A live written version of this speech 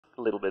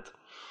a little bit.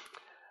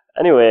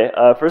 Anyway,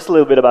 first a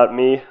little bit about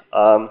me.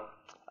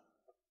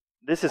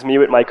 This is me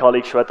with my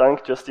colleague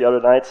Shwetang just the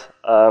other night.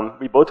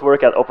 We both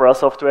work at Opera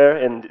Software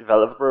in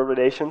developer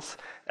relations.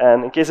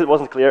 And in case it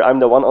wasn't clear, I'm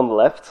the one on the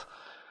left.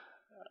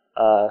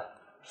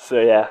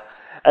 So yeah.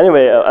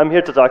 Anyway, I'm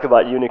here to talk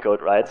about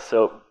Unicode, right?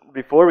 So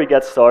before we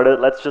get started,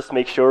 let's just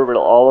make sure we're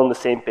all on the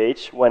same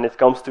page when it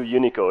comes to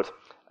Unicode.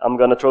 I'm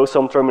going to throw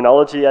some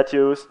terminology at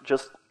you,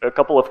 just a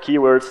couple of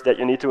keywords that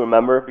you need to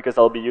remember because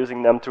I'll be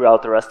using them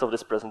throughout the rest of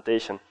this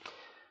presentation.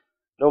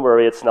 Don't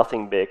worry, it's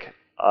nothing big.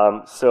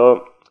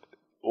 So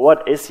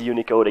what is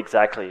Unicode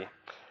exactly?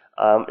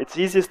 It's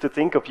easiest to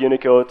think of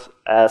Unicode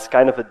as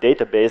kind of a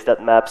database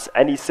that maps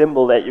any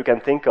symbol that you can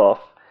think of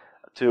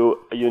to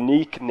a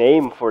unique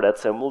name for that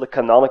symbol, the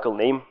canonical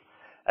name,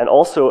 and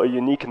also a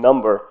unique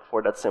number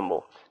for that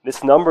symbol.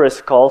 This number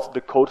is called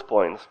the code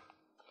point.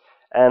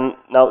 And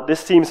now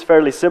this seems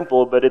fairly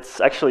simple, but it's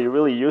actually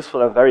really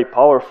useful and very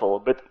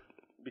powerful,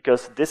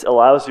 because this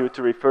allows you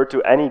to refer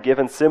to any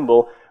given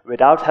symbol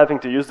without having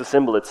to use the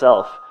symbol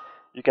itself.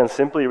 You can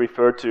simply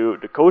refer to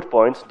the code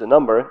point, the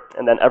number,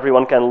 and then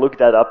everyone can look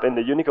that up in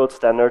the Unicode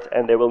standard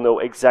and they will know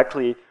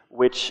exactly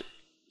which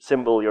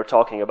symbol you're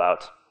talking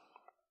about.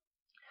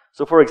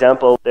 So for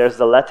example, there's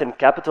the Latin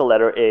capital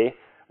letter A,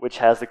 which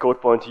has the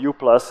code point U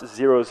plus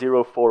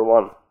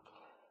 0041.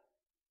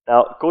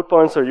 Now, code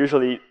points are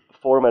usually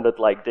formatted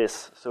like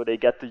this. So they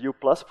get the U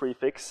plus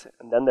prefix,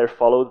 and then they're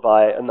followed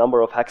by a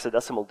number of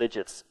hexadecimal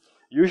digits.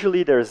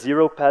 Usually they're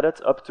zero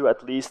padded up to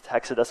at least 4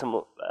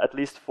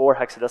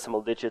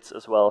 hexadecimal digits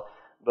as well.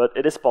 But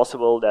it is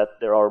possible that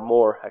there are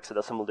more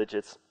hexadecimal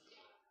digits.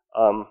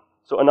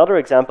 So another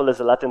example is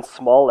the Latin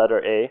small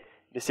letter A.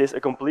 This is a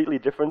completely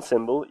different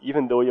symbol,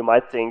 even though you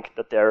might think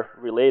that they're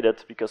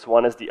related because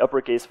one is the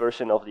uppercase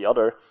version of the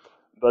other.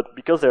 But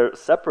because they're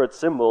separate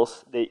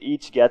symbols, they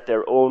each get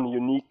their own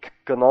unique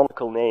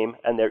canonical name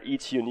and they're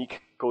each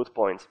unique code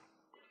point.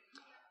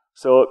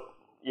 So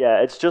yeah,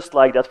 it's just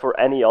like that for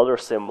any other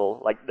symbol.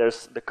 Like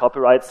there's the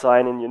copyright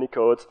sign in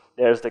Unicode,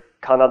 there's the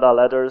Kannada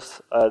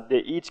letters, they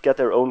each get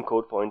their own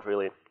code point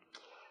really.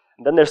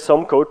 And then there's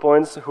some code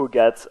points who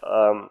get,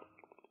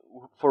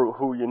 for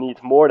who you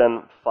need more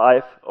than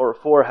 5 or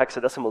 4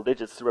 hexadecimal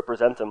digits to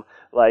represent them,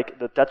 like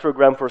the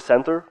tetragram for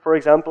center, for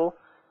example.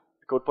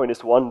 Code point is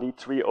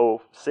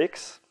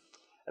 1D306.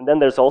 And then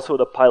there's also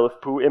the pile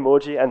of poo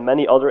emoji and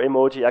many other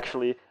emoji.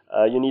 Actually,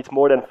 you need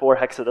more than 4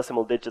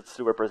 hexadecimal digits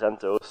to represent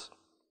those.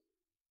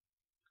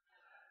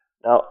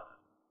 Now,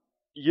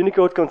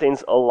 Unicode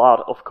contains a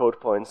lot of code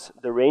points.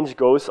 The range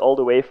goes all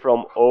the way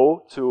from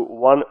O to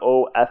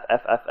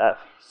 10FFFF.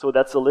 So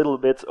that's a little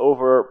bit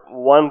over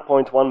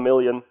 1.1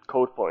 million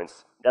code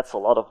points. That's a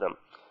lot of them.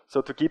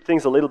 So to keep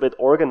things a little bit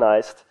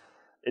organized,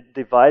 it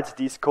divides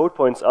these code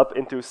points up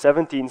into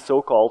 17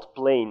 so-called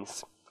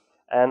planes.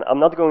 And I'm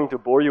not going to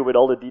bore you with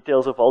all the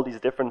details of all these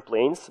different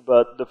planes,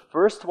 but the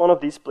first one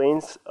of these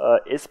planes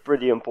is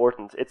pretty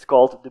important. It's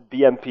called the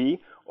BMP,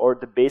 or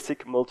the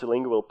Basic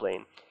Multilingual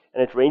Plane.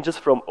 And it ranges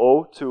from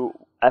O to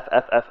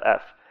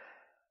FFFF.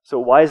 So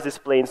why is this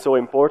plane so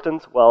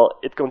important? Well,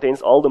 it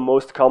contains all the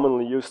most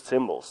commonly used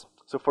symbols.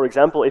 So for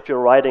example, if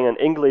you're writing an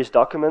English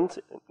document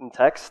in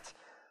text,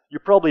 you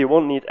probably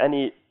won't need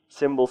any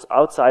symbols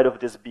outside of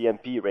this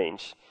BMP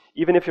range.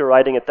 Even if you're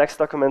writing a text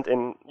document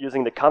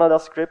using the Kannada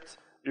script,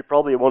 you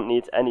probably won't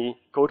need any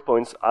code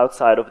points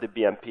outside of the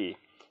BMP.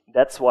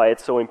 That's why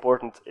it's so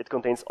important. It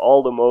contains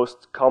all the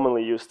most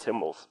commonly used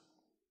symbols.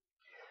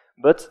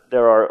 But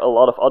there are a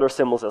lot of other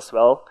symbols as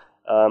well,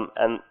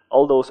 and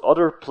all those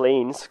other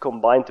planes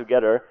combined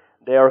together,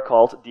 they are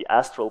called the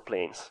astral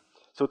planes.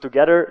 So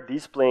together,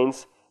 these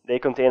planes, they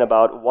contain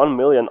about 1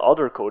 million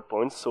other code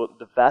points, so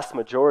the vast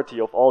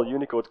majority of all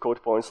Unicode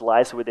code points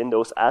lies within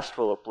those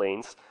astral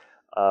planes.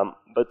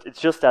 But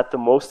it's just that the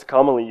most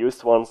commonly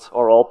used ones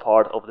are all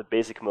part of the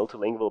basic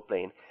multilingual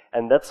plane.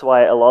 And that's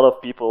why a lot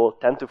of people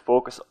tend to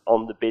focus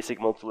on the basic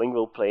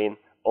multilingual plane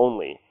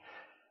only.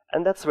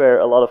 And that's where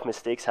a lot of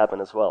mistakes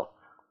happen as well.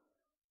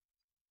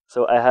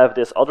 So I have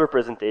this other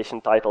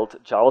presentation titled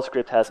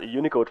JavaScript has a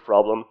Unicode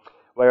problem,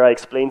 where I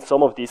explain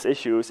some of these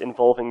issues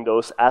involving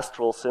those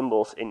astral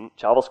symbols in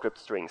JavaScript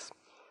strings.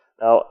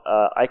 Now,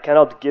 I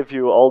cannot give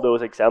you all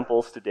those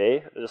examples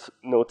today. There's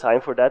no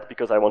time for that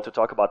because I want to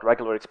talk about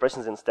regular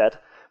expressions instead.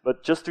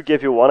 But just to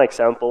give you one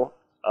example,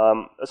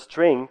 a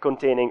string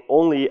containing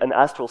only an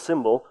astral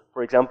symbol,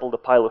 for example, the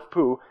pile of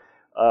poo,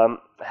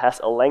 has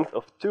a length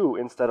of 2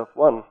 instead of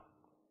 1.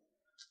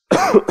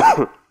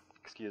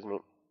 Excuse me.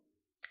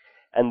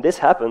 And this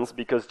happens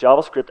because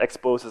JavaScript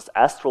exposes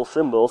astral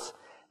symbols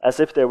as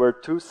if they were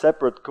 2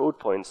 separate code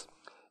points.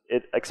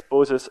 It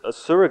exposes a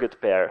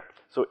surrogate pair.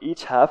 So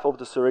each half of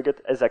the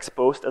surrogate is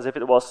exposed as if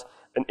it was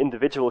an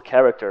individual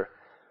character,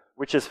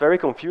 which is very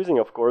confusing,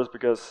 of course,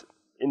 because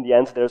in the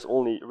end there's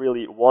only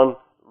really one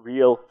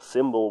real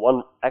symbol,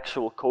 one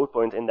actual code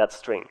point in that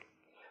string.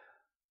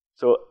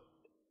 So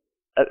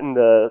in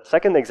the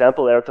second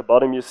example there at the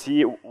bottom, you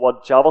see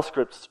what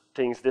JavaScript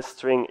thinks this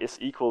string is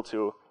equal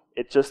to.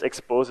 it just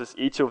exposes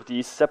each of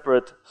these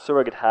separate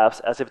surrogate halves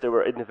as if they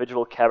were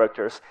individual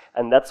characters,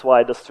 and that's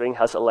why the string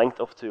has a length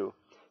of 2.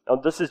 Now,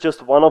 this is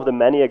just one of the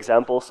many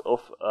examples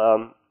of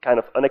kind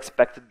of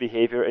unexpected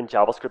behavior in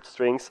JavaScript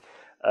strings.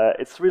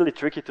 It's really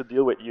tricky to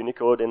deal with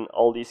Unicode in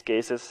all these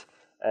cases,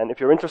 and if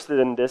you're interested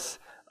in this,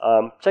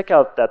 check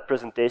out that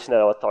presentation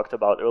that I talked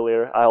about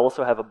earlier. I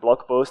also have a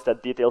blog post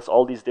that details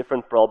all these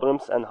different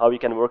problems and how we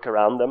can work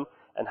around them,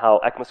 and how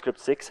ECMAScript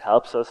 6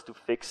 helps us to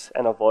fix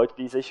and avoid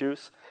these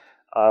issues.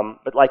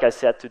 But like I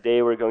said,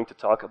 today we're going to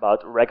talk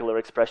about regular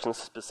expressions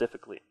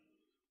specifically.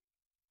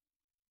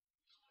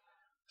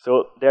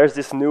 So there's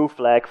this new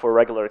flag for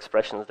regular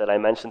expressions that I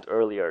mentioned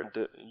earlier,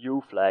 the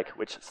U flag,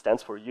 which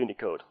stands for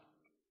Unicode.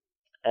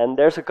 And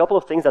there's a couple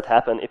of things that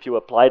happen if you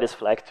apply this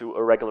flag to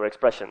a regular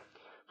expression.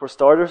 For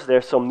starters,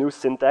 there's some new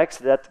syntax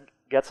that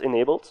gets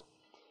enabled.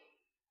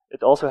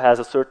 It also has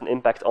a certain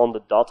impact on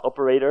the dot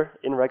operator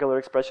in regular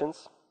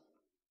expressions.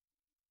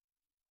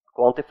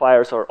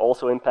 Quantifiers are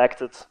also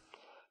impacted.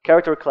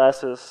 Character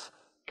class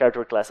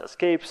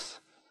escapes.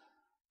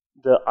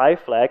 The I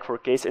flag for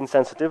case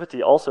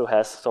insensitivity also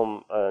has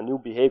some new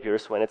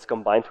behaviors when it's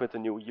combined with the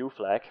new U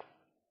flag.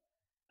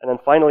 And then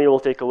finally, we'll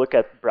take a look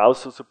at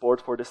browser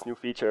support for this new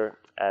feature,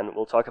 and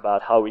we'll talk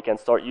about how we can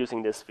start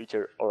using this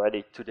feature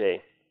already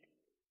today.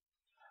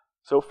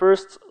 So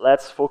first,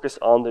 let's focus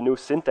on the new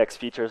syntax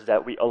features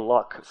that we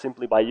unlock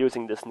simply by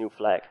using this new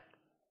flag.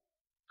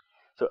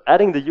 So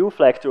adding the U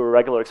flag to a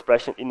regular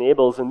expression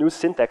enables a new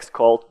syntax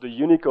called the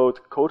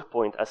Unicode code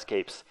point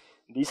escapes.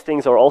 These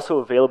things are also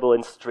available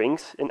in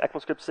strings in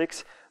ECMAScript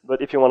 6,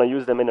 but if you want to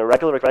use them in a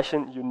regular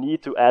expression, you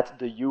need to add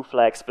the U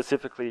flag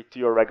specifically to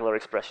your regular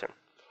expression.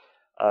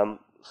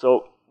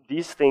 So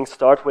these things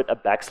start with a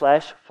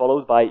backslash,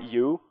 followed by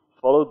U,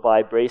 followed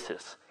by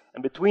braces.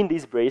 And between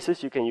these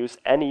braces, you can use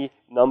any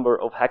number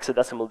of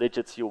hexadecimal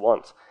digits you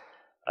want.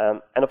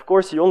 And of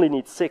course, you only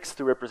need 6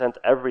 to represent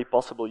every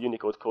possible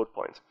Unicode code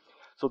point.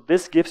 So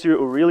this gives you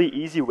a really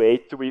easy way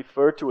to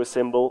refer to a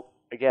symbol,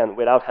 again,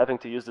 without having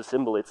to use the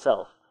symbol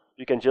itself.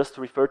 You can just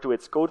refer to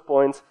its code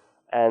points,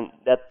 and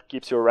that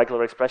keeps your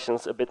regular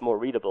expressions a bit more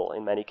readable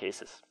in many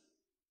cases.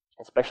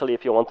 Especially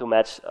if you want to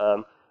match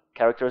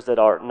characters that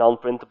are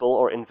non-printable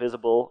or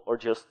invisible or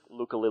just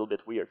look a little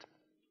bit weird.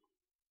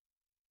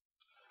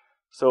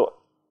 So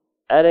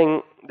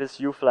adding this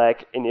U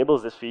flag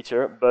enables this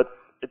feature, but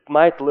it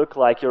might look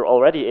like you're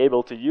already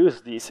able to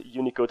use these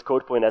Unicode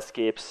code point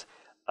escapes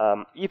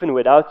even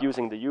without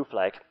using the U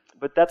flag,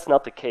 but that's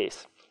not the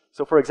case.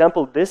 So for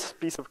example, this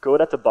piece of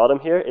code at the bottom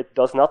here, it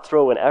does not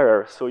throw an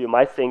error, so you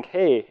might think,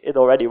 hey, it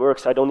already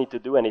works, I don't need to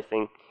do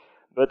anything.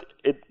 But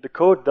the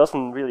code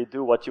doesn't really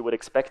do what you would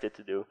expect it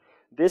to do.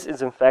 This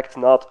is in fact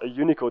not a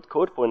Unicode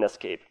code point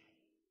escape.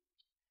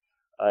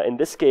 In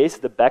this case,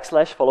 the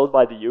backslash followed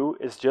by the U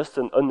is just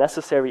an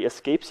unnecessary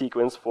escape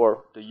sequence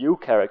for the U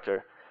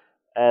character.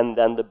 And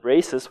then the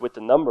braces with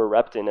the number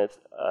wrapped in it,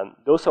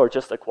 those are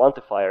just a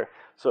quantifier.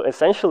 So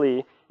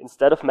essentially,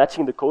 instead of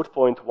matching the code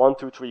point 1,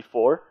 2, 3,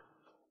 4,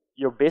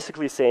 you're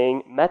basically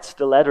saying match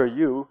the letter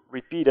U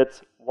repeated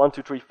 1,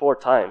 2, 3, 4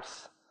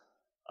 times.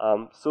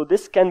 So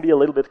this can be a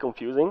little bit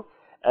confusing.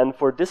 And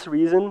for this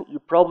reason, you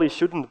probably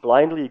shouldn't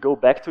blindly go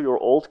back to your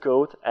old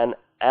code and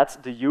add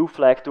the U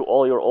flag to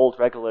all your old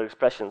regular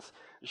expressions.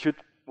 You should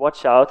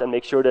watch out and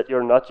make sure that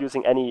you're not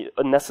using any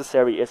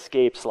unnecessary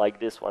escapes like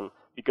this one,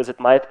 because it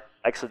might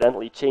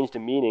accidentally change the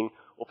meaning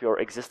of your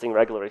existing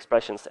regular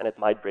expressions and it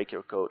might break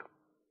your code.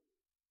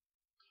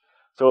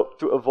 So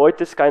to avoid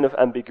this kind of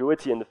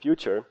ambiguity in the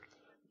future,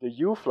 the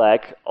U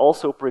flag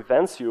also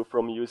prevents you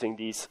from using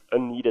these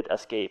unneeded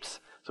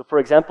escapes. So for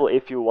example,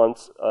 if you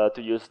want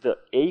to use the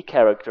A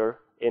character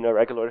in a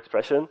regular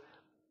expression,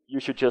 you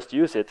should just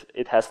use it.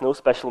 It has no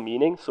special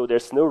meaning, so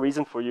there's no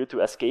reason for you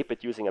to escape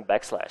it using a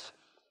backslash.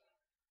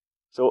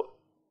 So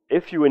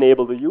if you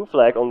enable the U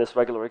flag on this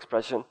regular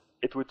expression,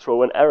 it would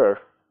throw an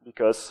error,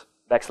 because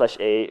backslash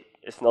A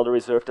is not a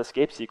reserved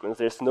escape sequence.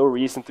 There's no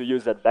reason to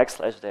use that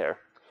backslash there.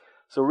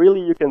 So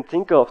really, you can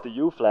think of the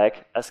U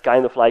flag as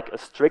kind of like a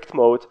strict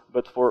mode,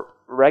 but for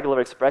regular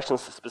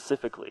expressions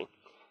specifically.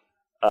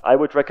 I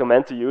would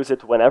recommend to use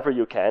it whenever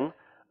you can,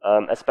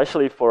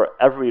 especially for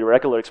every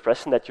regular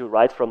expression that you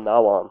write from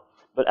now on.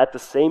 But at the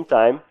same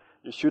time,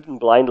 you shouldn't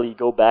blindly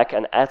go back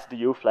and add the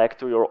U flag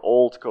to your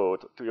old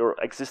code, to your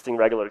existing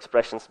regular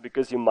expressions,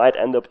 because you might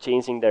end up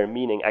changing their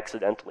meaning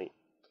accidentally.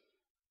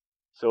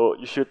 So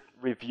you should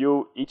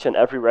review each and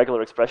every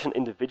regular expression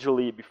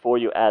individually before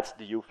you add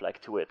the U flag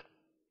to it.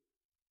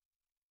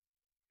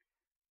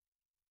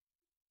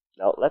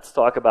 Now let's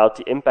talk about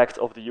the impact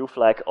of the U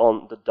flag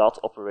on the dot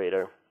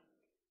operator.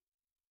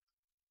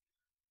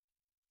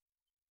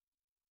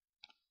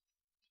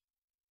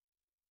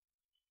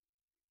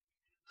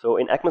 So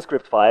in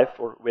ECMAScript 5,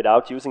 or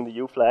without using the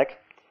U flag,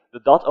 the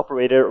dot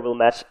operator will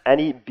match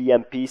any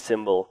BMP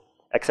symbol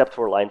except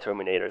for line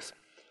terminators.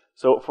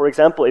 So for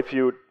example, if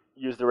you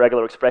use the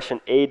regular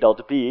expression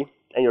a.b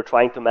and you're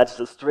trying to match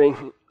the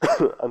string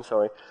I'm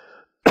sorry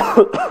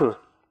and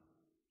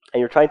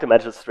you're trying to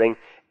match the string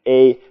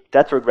A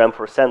tetragram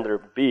for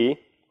sender B,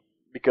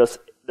 because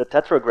the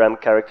tetragram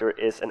character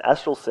is an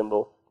astral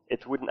symbol,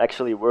 it wouldn't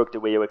actually work the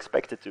way you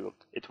expect it to.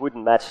 It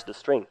wouldn't match the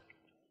string.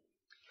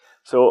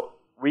 So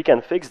we can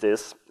fix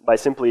this by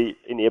simply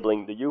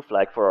enabling the U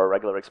flag for our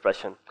regular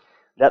expression.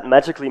 That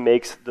magically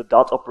makes the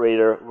dot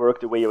operator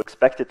work the way you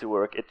expect it to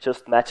work. It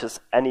just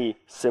matches any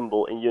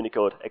symbol in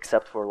Unicode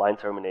except for line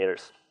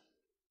terminators.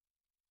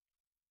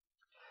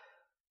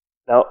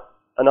 Now,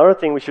 another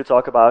thing we should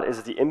talk about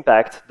is the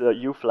impact the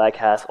U flag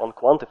has on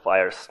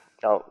quantifiers.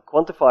 Now,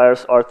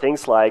 quantifiers are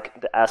things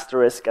like the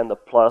asterisk and the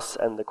plus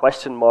and the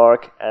question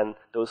mark and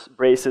those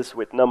braces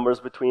with numbers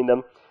between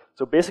them.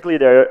 So basically,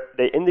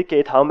 they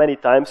indicate how many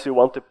times you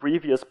want the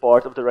previous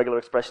part of the regular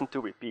expression to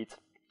repeat.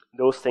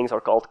 Those things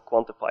are called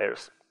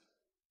quantifiers.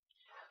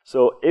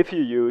 So if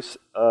you use,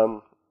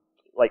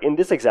 like in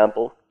this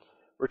example,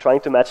 we're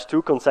trying to match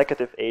two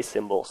consecutive A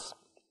symbols.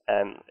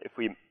 And if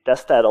we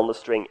test that on the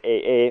string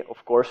AA,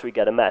 of course we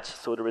get a match.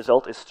 So the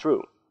result is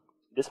true.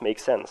 This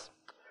makes sense.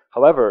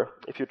 However,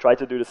 if you try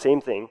to do the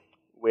same thing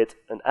with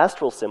an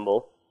astral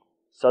symbol,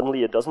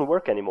 suddenly it doesn't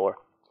work anymore.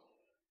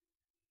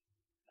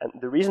 And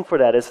the reason for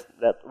that is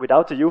that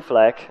without the U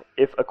flag,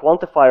 if a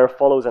quantifier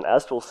follows an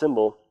astral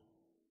symbol,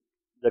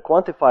 the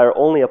quantifier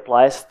only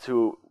applies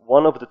to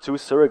one of the two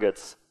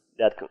surrogates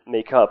that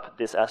make up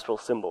this astral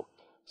symbol.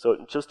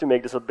 So just to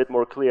make this a bit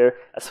more clear,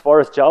 as far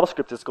as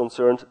JavaScript is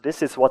concerned,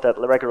 this is what that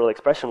regular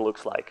expression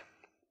looks like.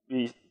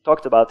 We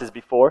talked about this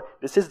before.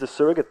 This is the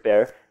surrogate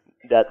pair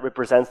that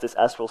represents this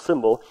astral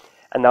symbol.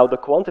 And now the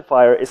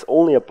quantifier is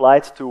only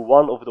applied to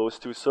one of those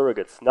two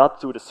surrogates,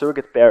 not to the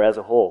surrogate pair as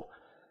a whole.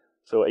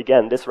 So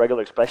again, this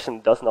regular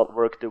expression does not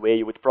work the way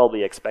you would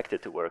probably expect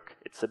it to work.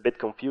 It's a bit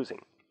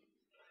confusing.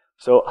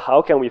 So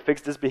how can we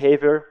fix this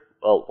behavior?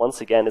 Well, once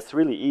again, it's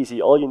really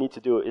easy. All you need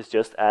to do is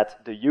just add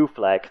the U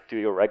flag to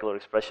your regular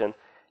expression,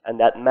 and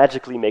that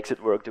magically makes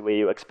it work the way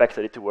you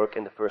expected it to work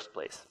in the first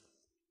place.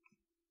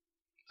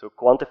 So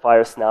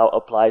quantifiers now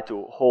apply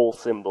to whole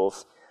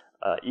symbols,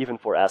 even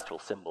for astral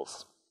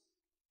symbols.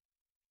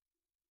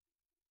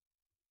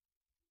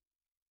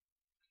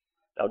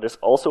 Now, there's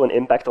also an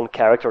impact on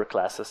character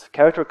classes.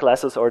 Character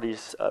classes are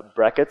these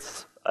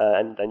brackets,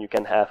 and then you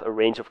can have a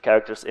range of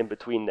characters in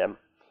between them.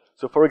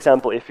 So for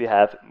example, if you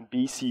have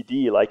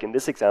BCD, like in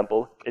this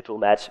example, it will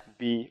match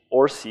B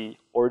or C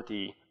or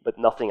D, but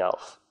nothing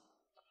else.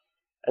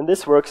 And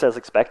this works as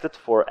expected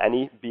for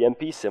any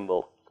BMP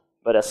symbol.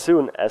 But as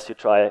soon as you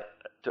try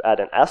to add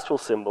an astral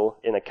symbol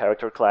in a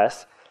character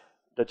class,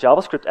 the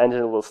JavaScript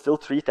engine will still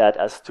treat that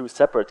as two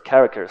separate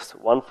characters,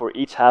 one for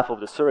each half of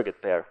the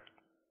surrogate pair.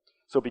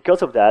 So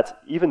because of that,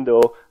 even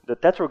though the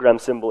tetragram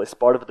symbol is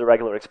part of the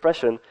regular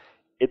expression,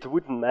 it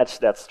wouldn't match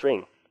that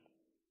string.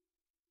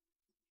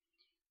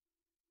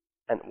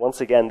 And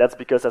once again, that's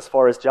because as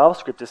far as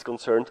JavaScript is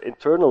concerned,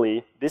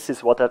 internally, this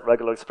is what that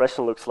regular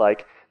expression looks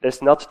like.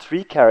 There's not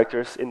 3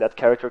 characters in that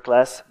character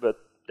class, but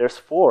there's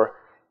 4.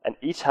 And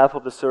each half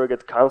of the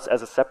surrogate counts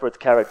as a separate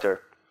character.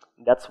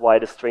 That's why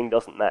the string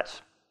doesn't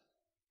match.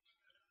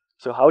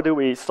 So how do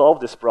we solve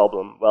this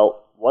problem?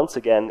 Well, once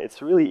again,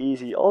 it's really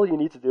easy. All you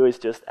need to do is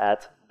just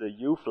add the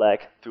U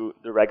flag to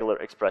the regular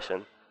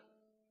expression.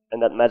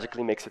 And that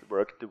magically makes it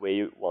work the way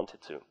you want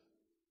it to.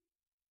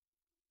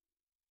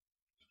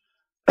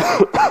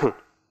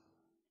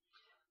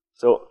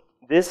 So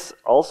this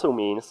also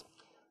means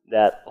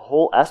that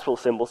whole astral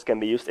symbols can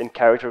be used in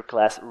character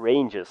class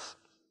ranges.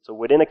 So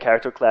within a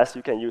character class,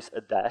 you can use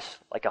a dash,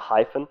 like a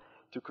hyphen,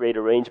 to create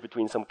a range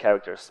between some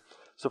characters.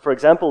 So for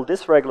example,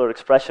 this regular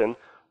expression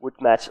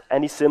would match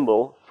any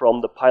symbol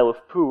from the pile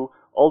of poo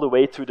all the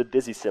way to the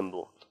dizzy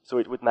symbol. So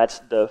it would match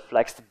the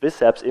flexed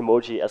biceps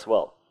emoji as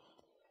well.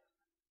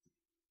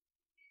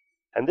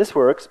 And this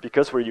works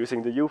because we're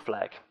using the U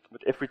flag.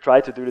 But if we try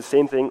to do the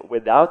same thing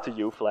without the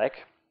U flag,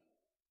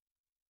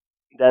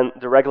 then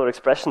the regular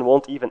expression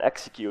won't even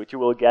execute. You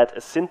will get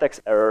a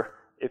syntax error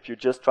if you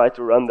just try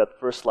to run that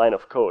first line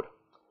of code.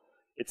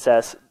 It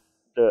says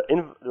the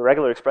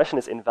regular expression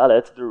is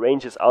invalid, the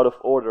range is out of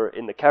order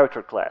in the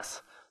character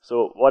class.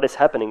 So what is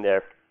happening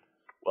there?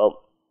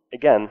 Well,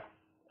 again,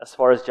 as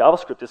far as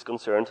JavaScript is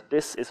concerned,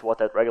 this is what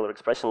that regular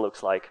expression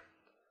looks like.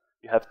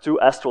 You have 2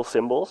 astral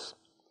symbols,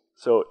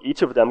 so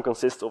each of them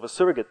consists of a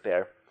surrogate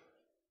pair.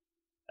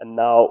 And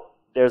now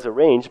there's a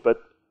range, but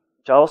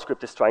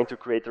JavaScript is trying to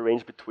create a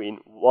range between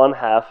one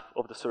half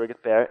of the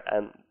surrogate pair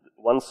and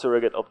one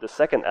surrogate of the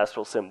second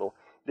astral symbol.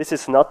 This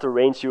is not the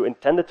range you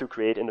intended to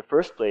create in the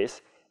first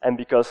place, and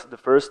because the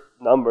first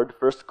number, the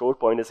first code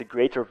point, is a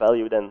greater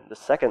value than the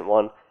second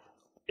one,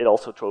 it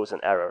also throws an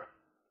error.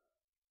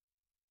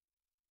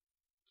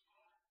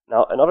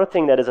 Now, another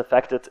thing that is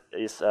affected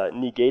is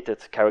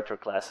negated character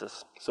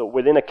classes. So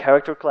within a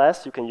character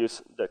class, you can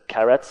use the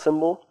caret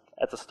symbol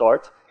at the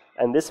start,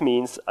 and this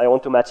means I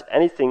want to match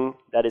anything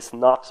that is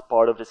not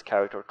part of this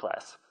character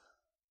class.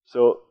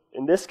 So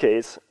in this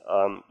case,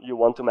 you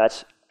want to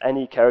match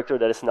any character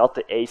that is not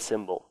the A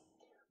symbol.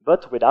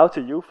 But without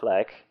the U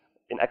flag,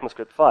 in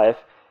ECMAScript 5,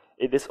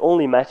 this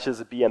only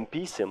matches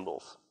BMP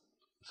symbols.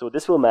 So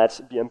this will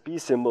match BMP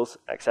symbols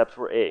except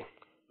for A.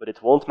 But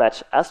it won't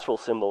match astral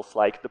symbols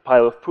like the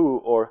pile of poo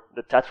or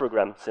the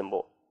tetragram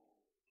symbol.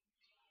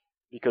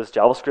 because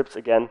JavaScript,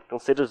 again,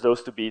 considers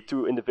those to be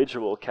two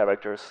individual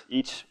characters.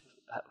 Each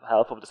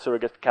half of the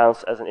surrogate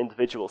counts as an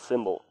individual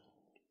symbol.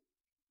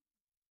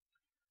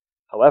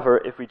 However,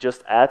 if we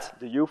just add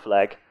the U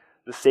flag,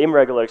 the same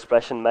regular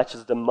expression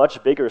matches the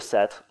much bigger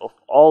set of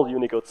all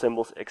Unicode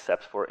symbols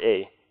except for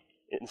A,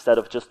 instead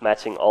of just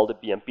matching all the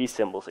BMP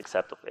symbols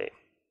except of A.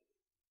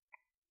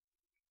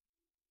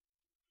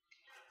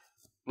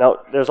 Now,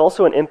 there's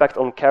also an impact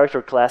on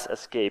character class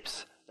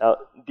escapes. Now,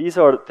 these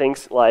are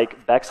things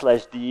like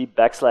 \d,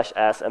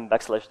 \s, and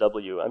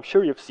 \w. I'm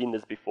sure you've seen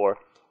this before.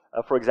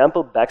 For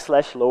example,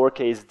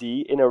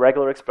 \d in a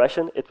regular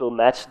expression, it will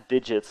match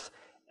digits.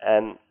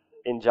 And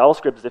in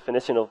JavaScript's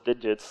definition of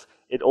digits,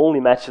 it only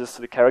matches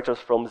the characters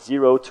from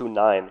 0 to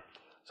 9.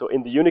 So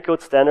in the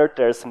Unicode standard,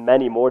 there's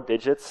many more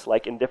digits,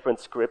 like in different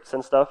scripts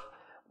and stuff.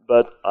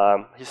 But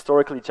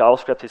historically,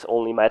 JavaScript is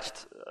only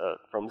matched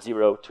from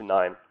 0 to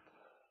 9.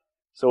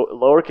 So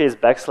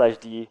lowercase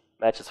 \d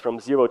matches from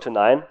 0 to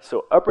 9.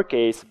 So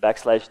uppercase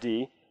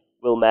 \d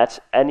will match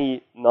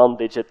any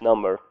non-digit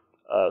number,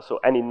 so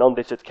any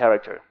non-digit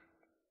character.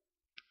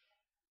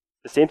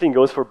 The same thing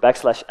goes for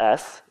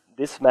 \s.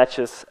 This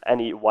matches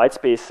any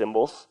whitespace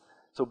symbols.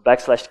 So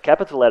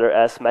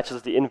 \S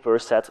matches the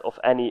inverse set of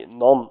any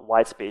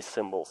non-whitespace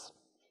symbols.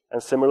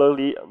 And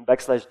similarly,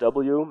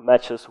 \w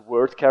matches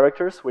word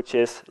characters, which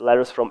is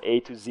letters from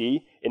A to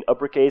Z in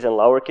uppercase and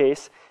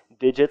lowercase,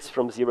 digits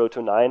from 0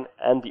 to 9,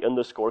 and the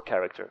underscore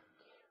character.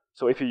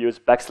 So if you use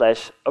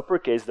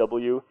 \uppercase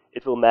W,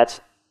 it will match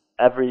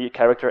every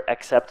character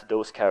except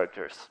those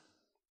characters.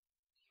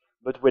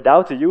 But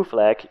without the U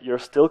flag, you're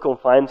still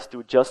confined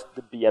to just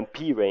the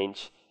BMP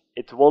range.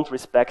 It won't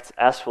respect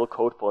actual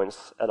code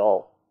points at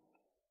all.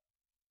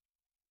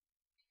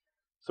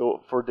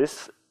 So for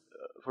this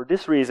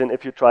reason,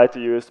 if you try to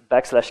use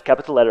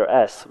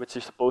 \S, which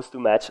is supposed to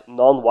match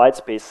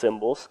non-whitespace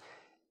symbols,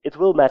 it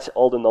will match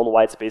all the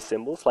non-whitespace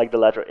symbols, like the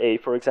letter A,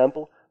 for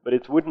example, but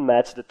it wouldn't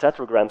match the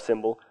tetragram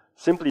symbol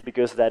simply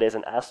because that is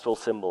an astral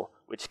symbol,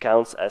 which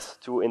counts as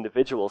two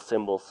individual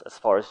symbols as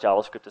far as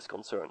JavaScript is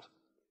concerned.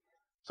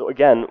 So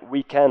again,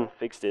 we can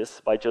fix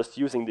this by just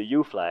using the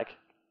U flag,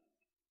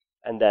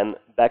 and then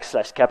 \D,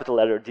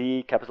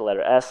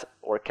 S,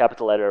 or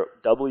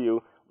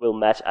W will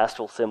match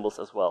astral symbols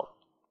as well.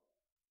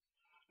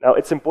 Now,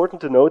 it's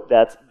important to note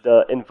that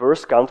the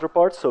inverse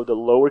counterparts, so the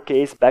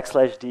lowercase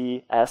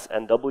 \D, S,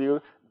 and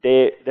W,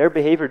 their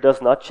behavior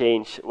does not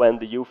change when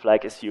the U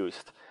flag is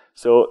used.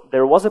 So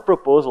there was a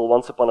proposal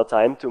once upon a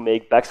time to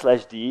make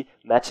 \D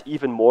match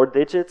even more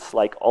digits,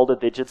 like all the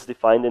digits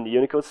defined in the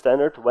Unicode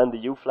standard when the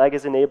U flag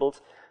is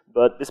enabled,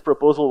 but this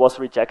proposal was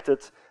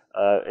rejected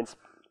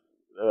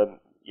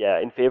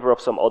in favor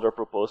of some other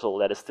proposal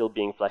that is still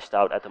being fleshed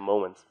out at the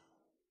moment.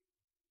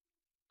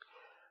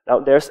 Now,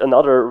 there's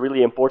another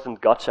really important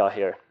gotcha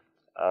here.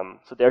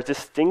 So there's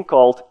this thing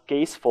called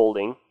case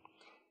folding,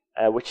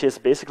 which is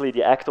basically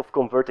the act of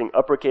converting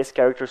uppercase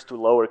characters to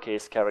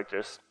lowercase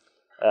characters,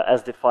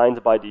 as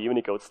defined by the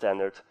Unicode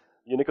standard.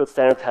 Unicode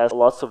standard has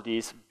lots of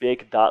these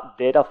big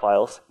data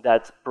files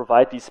that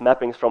provide these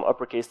mappings from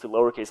uppercase to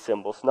lowercase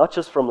symbols, not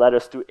just from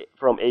letters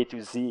from A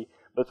to Z,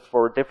 but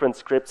for different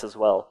scripts as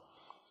well.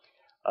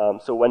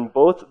 So when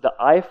both the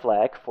I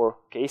flag for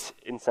case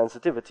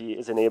insensitivity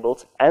is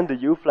enabled and the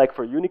U flag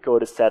for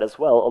Unicode is set as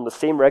well on the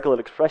same regular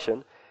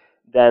expression,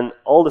 then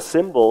all the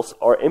symbols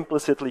are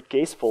implicitly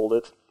case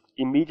folded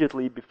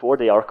immediately before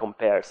they are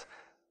compared.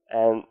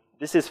 And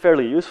this is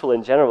fairly useful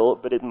in general,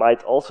 but it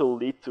might also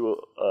lead to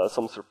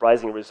some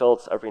surprising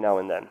results every now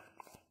and then.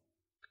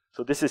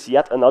 So this is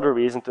yet another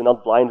reason to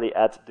not blindly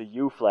add the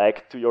U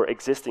flag to your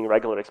existing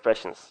regular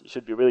expressions. You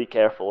should be really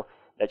careful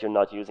that you're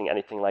not using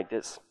anything like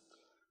this.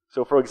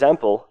 So for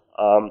example,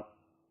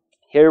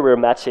 here we're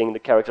matching the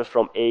characters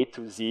from A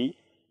to Z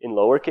in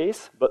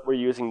lowercase, but we're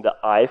using the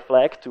I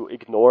flag to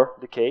ignore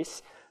the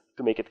case,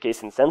 to make it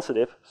case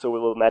insensitive, so we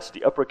will match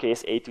the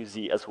uppercase A to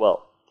Z as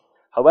well.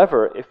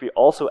 However, if we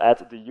also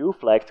add the U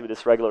flag to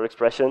this regular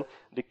expression,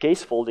 the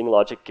case folding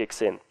logic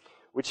kicks in,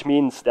 which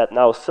means that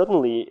now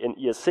suddenly in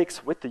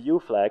ES6 with the U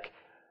flag,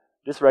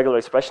 this regular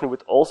expression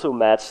would also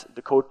match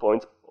the code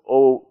point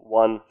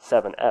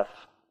 017F,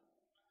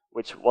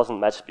 which wasn't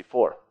matched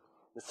before.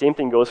 The same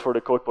thing goes for the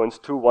code points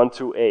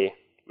 212A,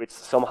 which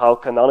somehow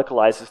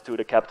canonicalizes to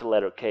the capital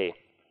letter K.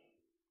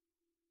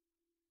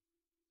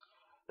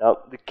 Now,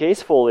 the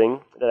case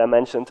folding that I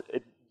mentioned,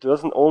 it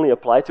doesn't only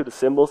apply to the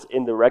symbols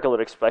in the regular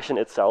expression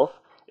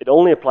itself, it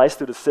only applies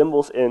to the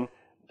symbols in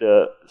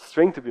the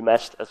string to be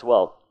matched as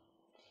well.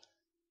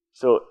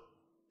 So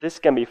this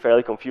can be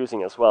fairly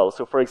confusing as well.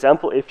 So for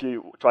example, if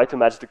you try to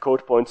match the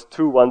code points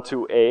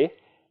 212A,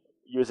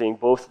 using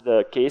both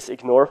the case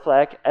ignore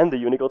flag and the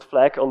Unicode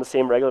flag on the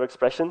same regular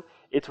expression,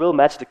 it will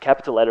match the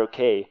capital letter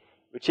K,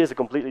 which is a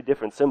completely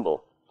different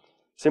symbol,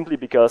 simply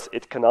because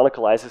it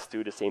canonicalizes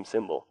to the same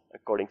symbol,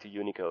 according to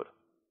Unicode.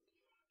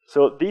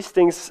 So these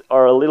things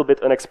are a little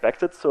bit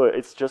unexpected, so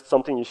it's just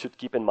something you should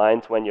keep in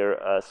mind when you're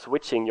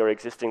switching your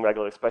existing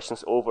regular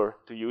expressions over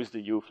to use the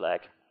U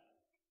flag.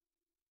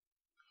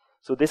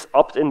 So this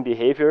opt-in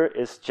behavior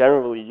is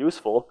generally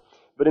useful,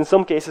 But in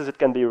some cases, it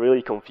can be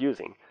really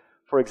confusing.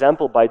 For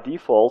example, by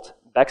default,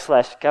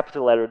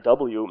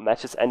 \W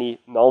matches any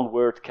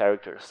non-word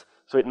characters.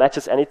 So it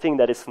matches anything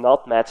that is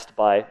not matched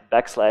by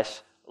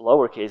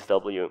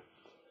 \w.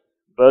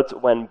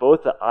 But when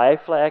both the I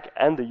flag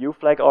and the U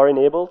flag are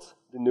enabled,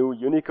 the new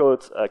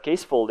Unicode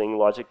case folding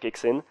logic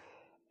kicks in,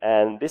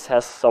 and this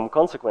has some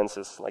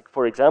consequences. Like,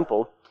 for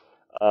example,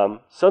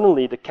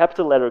 suddenly the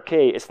capital letter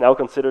K is now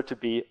considered to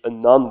be a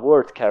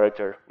non-word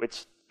character,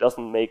 which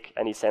doesn't make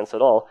any sense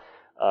at all.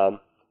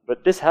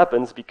 But this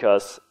happens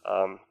because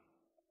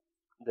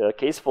the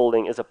case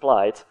folding is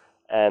applied,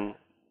 and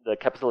the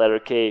capital letter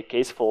K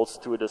case folds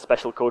to the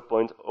special code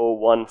point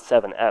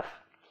 017F.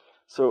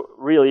 So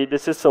really,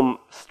 this is some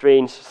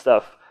strange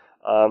stuff,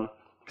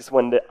 because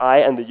when the I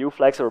and the U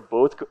flags are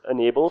both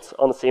enabled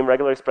on the same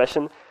regular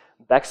expression,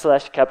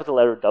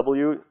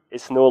 \W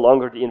is no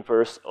longer the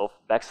inverse of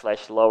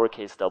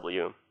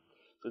 \w.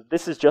 So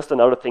this is just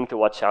another thing to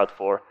watch out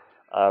for.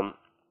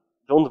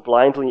 Don't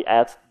blindly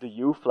add the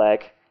U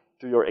flag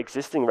to your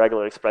existing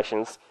regular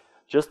expressions.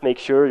 Just make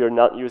sure you're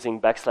not using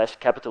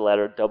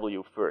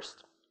 \W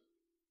first.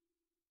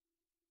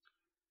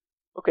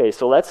 Okay,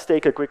 so let's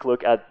take a quick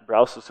look at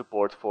browser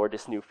support for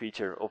this new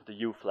feature of the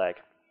U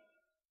flag.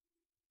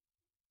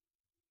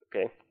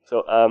 Okay,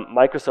 so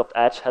Microsoft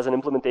Edge has an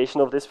implementation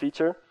of this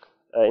feature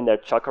in their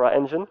Chakra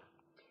engine.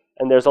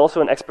 And there's also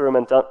an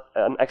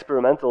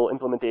experimental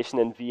implementation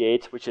in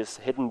V8, which is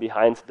hidden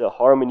behind the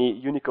Harmony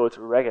Unicode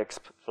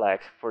RegExp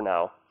flag for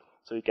now.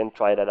 So you can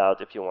try that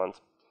out if you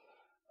want.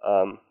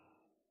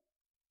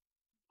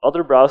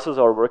 Other browsers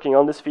are working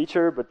on this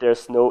feature, but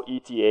there's no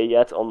ETA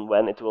yet on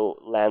when it will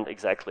land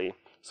exactly.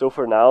 So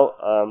for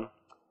now,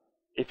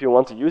 if you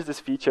want to use this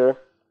feature,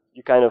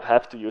 you kind of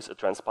have to use a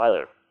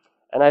transpiler.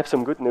 And I have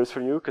some good news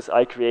for you, because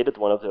I created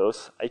one of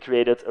those. I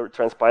created a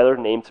transpiler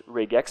named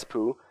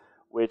RegExp,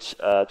 which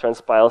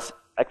transpiles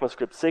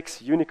ECMAScript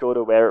 6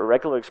 Unicode-aware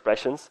regular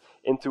expressions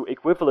into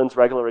equivalent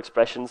regular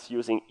expressions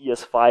using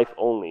ES5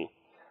 only.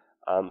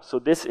 So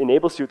this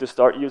enables you to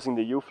start using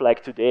the U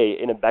flag today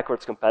in a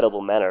backwards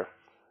compatible manner,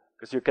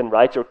 because you can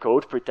write your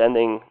code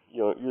pretending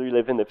you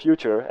live in the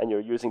future and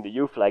you're using the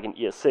U flag in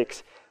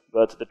ES6,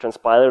 but the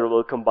transpiler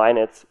will combine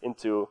it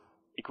into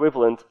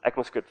equivalent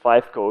ECMAScript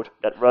 5 code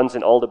that runs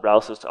in all the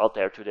browsers out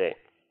there today.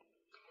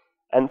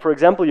 And for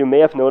example, you may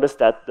have noticed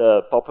that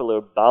the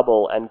popular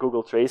Babel and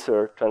Google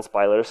Tracer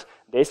transpilers,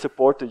 they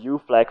support the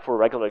U flag for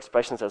regular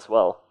expressions as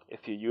well.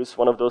 If you use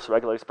one of those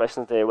regular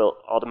expressions, they will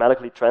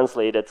automatically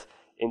translate it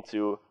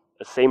into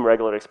the same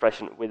regular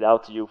expression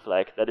without the U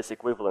flag that is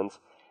equivalent.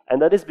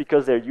 And that is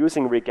because they're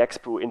using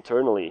RegExp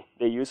internally.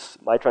 They use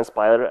my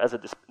transpiler as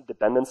a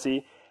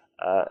dependency,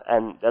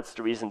 and that's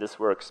the reason this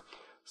works.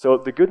 So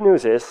the good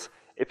news is,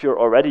 if you're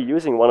already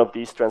using one of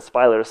these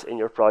transpilers in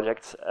your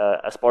project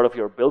as part of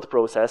your build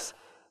process,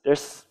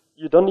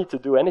 you don't need to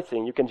do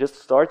anything. You can just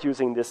start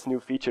using this new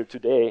feature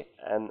today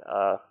and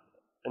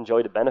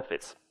enjoy the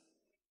benefits.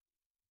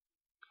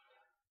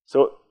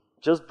 So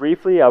just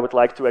briefly, I would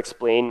like to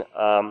explain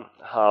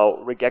how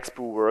RegExp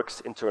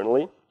works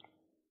internally.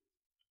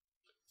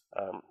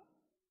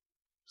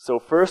 So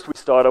first, we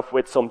start off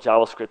with some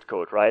JavaScript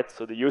code, right?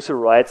 So the user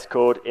writes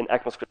code in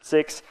ECMAScript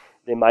 6.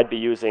 They might be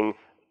using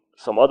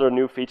some other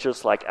new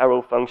features like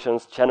arrow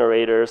functions,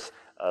 generators,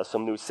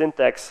 some new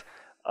syntax,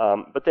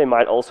 but they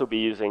might also be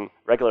using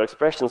regular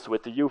expressions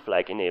with the U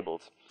flag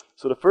enabled.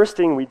 So the first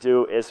thing we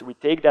do is we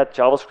take that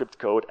JavaScript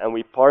code and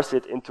we parse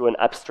it into an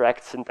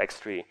abstract syntax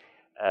tree.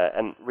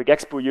 And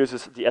RegExp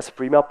uses the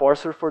Esprima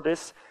parser for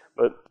this,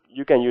 but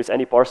you can use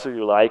any parser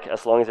you like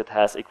as long as it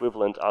has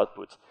equivalent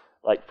output.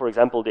 Like, for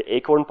example, the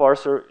Acorn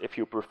parser, if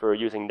you prefer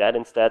using that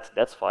instead,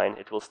 that's fine,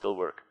 it will still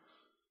work.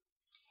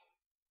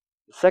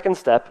 The second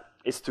step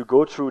is to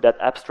go through that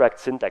abstract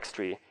syntax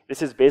tree.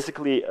 This is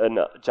basically a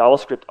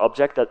JavaScript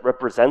object that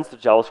represents the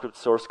JavaScript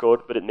source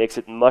code, but it makes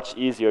it much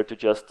easier to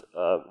just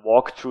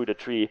walk through the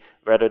tree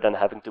rather than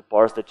having to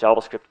parse the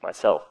JavaScript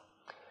myself.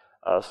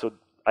 So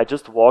I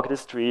just walk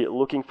this tree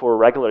looking for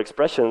regular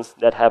expressions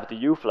that have the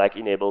U flag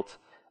enabled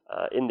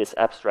in this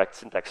abstract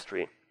syntax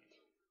tree.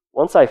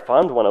 Once I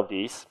found one of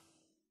these,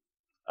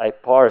 I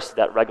parse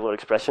that regular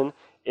expression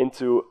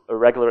into a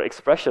regular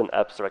expression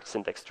abstract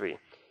syntax tree.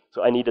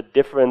 So I need a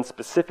different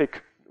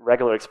specific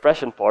regular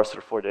expression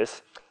parser for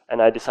this,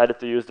 and I decided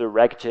to use the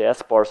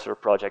RegJS parser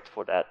project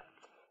for that.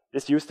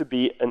 This used to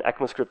be an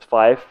ECMAScript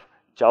 5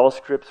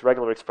 JavaScript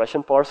regular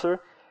expression parser,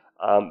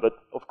 but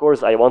of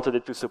course I wanted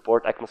it to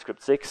support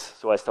ECMAScript 6,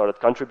 so I started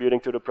contributing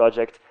to the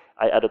project.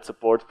 I added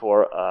support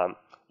for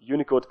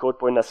Unicode code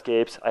point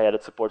escapes, I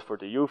added support for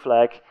the U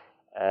flag,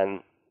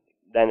 and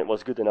then it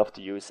was good enough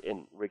to use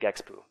in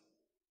RegExp.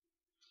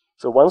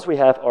 So once we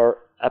have our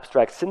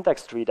abstract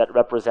syntax tree that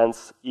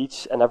represents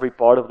each and every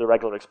part of the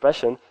regular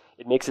expression,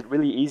 it makes it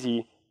really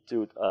easy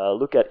to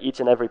look at each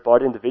and every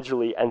part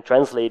individually and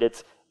translate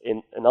it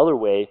in another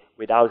way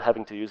without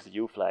having to use the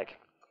U flag.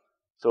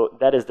 So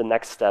that is the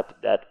next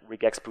step that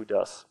RegExp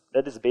does.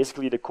 That is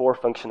basically the core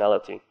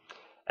functionality.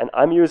 And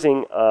I'm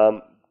using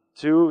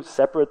two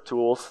separate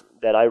tools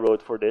that I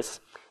wrote for this.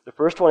 The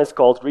first one is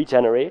called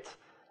Regenerate.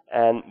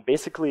 And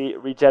basically,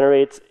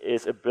 regenerate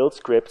is a build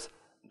script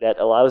that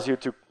allows you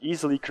to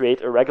easily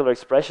create a regular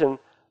expression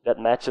that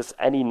matches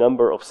any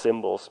number of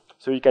symbols.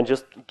 So you can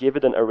just give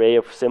it an array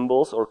of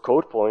symbols or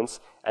code points,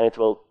 and it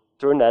will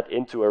turn that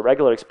into a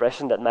regular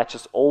expression that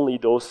matches only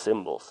those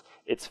symbols.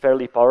 It's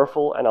fairly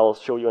powerful, and I'll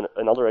show you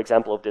another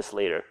example of this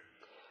later.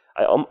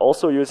 I am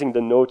also using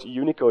the Node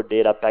Unicode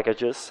data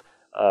packages.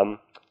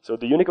 So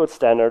the Unicode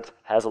standard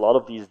has a lot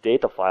of these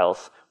data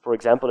files. For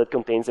example, it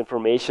contains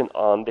information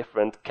on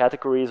different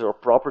categories or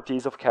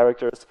properties of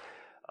characters.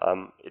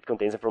 It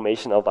contains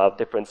information about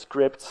different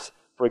scripts.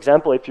 For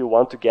example, if you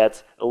want to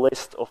get a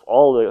list of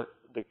all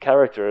the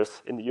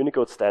characters in the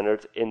Unicode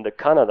standard in the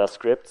Kannada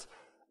script,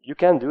 you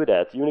can do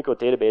that. The Unicode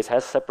database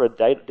has separate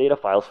data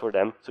files for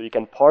them, so you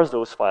can parse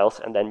those files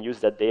and then use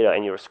that data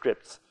in your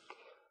scripts.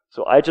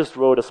 So I just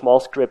wrote a small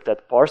script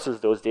that parses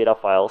those data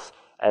files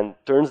and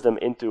turns them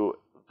into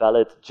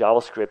valid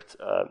JavaScript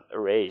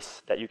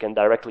arrays that you can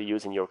directly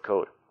use in your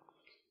code.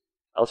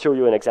 I'll show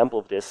you an example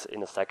of this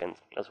in a second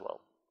as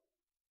well.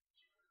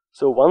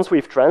 So once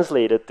we've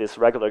translated this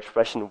regular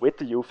expression with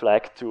the U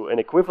flag to an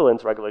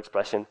equivalent regular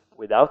expression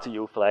without the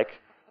U flag,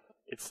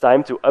 it's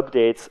time to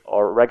update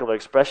our regular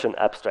expression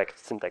abstract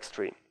syntax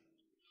tree.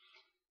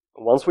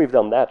 Once we've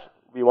done that,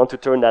 we want to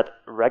turn that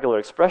regular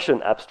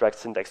expression abstract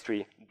syntax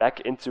tree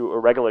back into a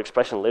regular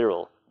expression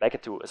literal, back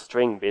into a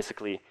string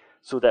basically,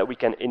 so that we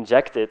can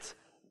inject it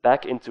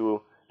back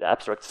into the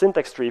abstract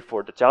syntax tree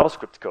for the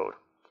JavaScript code.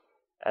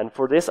 And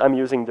for this, I'm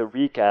using the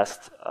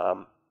recast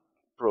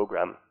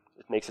program.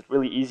 It makes it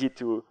really easy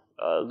to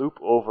loop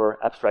over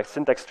abstract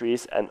syntax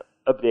trees and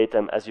update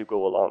them as you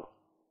go along.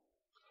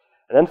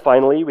 And then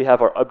finally, we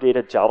have our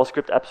updated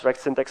JavaScript abstract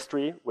syntax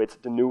tree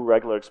with the new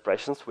regular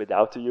expressions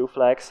without the U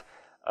flags.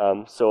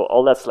 So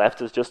all that's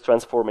left is just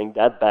transforming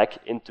that back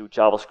into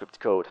JavaScript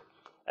code.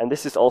 And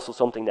this is also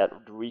something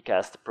that the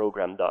recast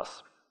program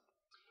does.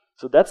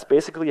 So that's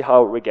basically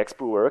how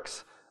RegExp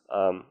works.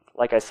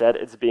 Like I said,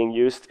 it's being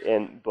used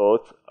in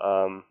both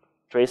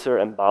Tracer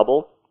and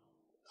Babel.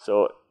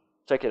 So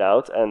check it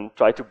out and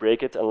try to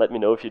break it and let me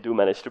know if you do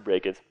manage to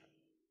break it.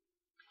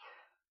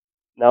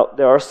 Now,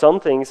 there are some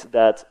things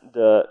that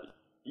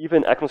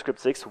even ECMAScript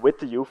 6 with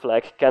the U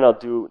flag cannot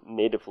do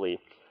natively.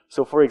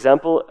 So for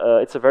example,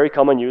 it's a very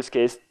common use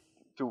case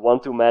to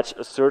want to match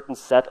a certain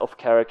set of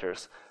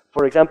characters.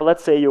 For example,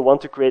 let's say you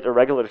want to create a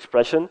regular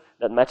expression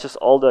that matches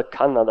all the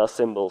Kannada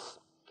symbols.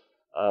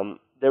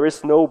 There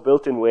is no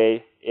built-in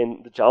way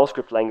in the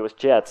JavaScript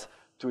language yet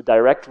to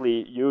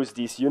directly use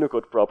these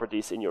Unicode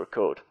properties in your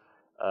code.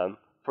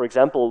 For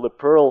example, the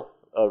Perl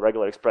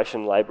regular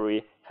expression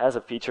library has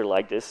a feature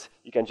like this.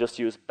 You can just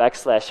use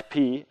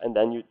 \p and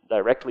then you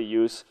directly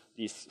use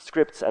these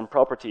scripts and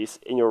properties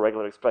in your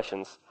regular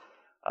expressions.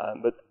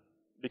 But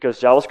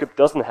because JavaScript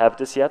doesn't have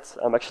this yet,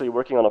 I'm actually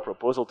working on a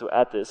proposal to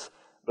add this.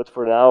 But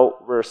for now,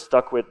 we're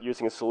stuck with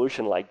using a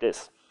solution like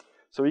this.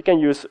 So you can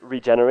use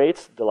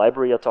regenerate, the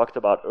library I talked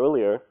about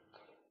earlier.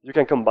 You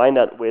can combine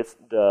that with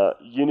the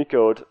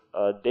Unicode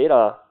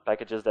data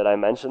packages that I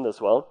mentioned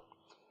as well.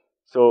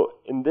 So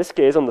in this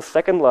case, on the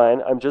second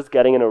line, I'm just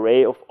getting an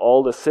array of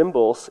all the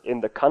symbols in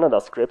the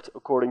Kannada script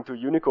according to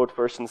Unicode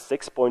version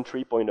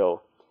 6.3.0.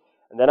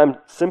 And then I'm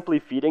simply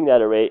feeding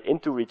that array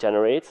into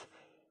regenerate,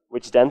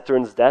 which then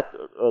turns that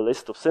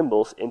list of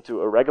symbols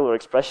into a regular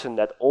expression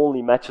that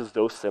only matches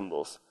those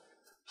symbols.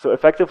 So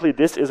effectively,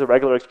 this is a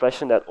regular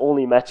expression that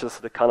only matches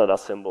the Kannada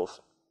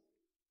symbols.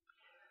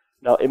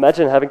 Now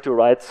imagine having to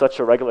write such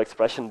a regular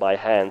expression by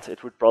hand.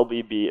 It would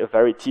probably be a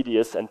very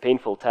tedious and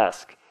painful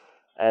task.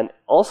 And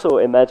also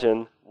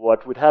imagine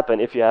what would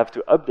happen if you have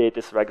to update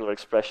this regular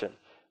expression.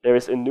 There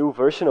is a new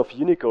version of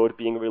Unicode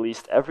being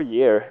released every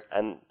year,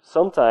 and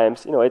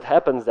sometimes, it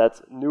happens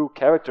that new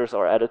characters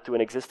are added to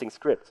an existing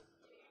script.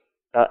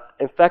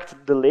 In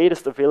fact, the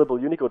latest available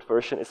Unicode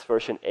version is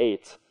version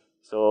 8.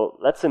 So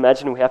let's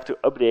imagine we have to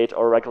update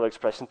our regular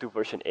expression to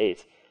version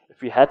 8.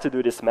 If we had to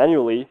do this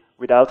manually,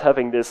 without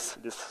having this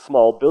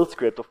small build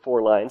script of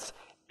 4 lines,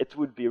 it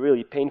would be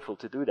really painful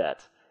to do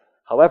that.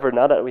 However,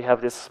 now that we have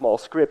this small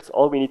script,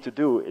 all we need to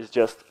do is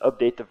just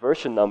update the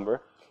version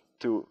number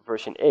to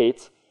version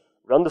 8,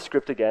 run the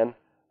script again,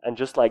 and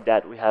just like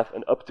that, we have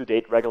an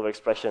up-to-date regular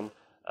expression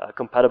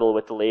compatible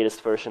with the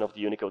latest version of the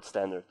Unicode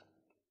standard.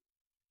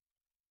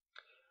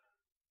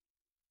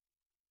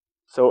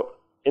 So,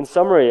 in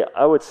summary,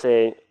 I would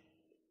say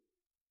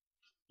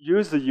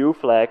use the U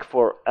flag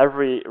for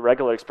every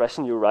regular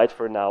expression you write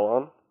from now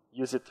on.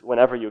 Use it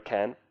whenever you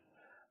can.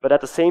 But at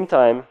the same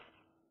time,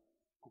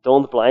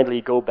 don't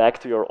blindly go back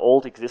to your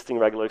old existing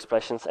regular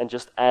expressions and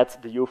just add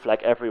the U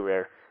flag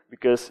everywhere,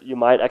 because you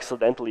might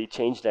accidentally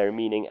change their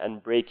meaning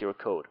and break your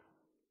code.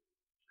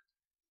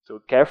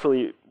 So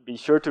be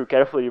sure to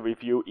carefully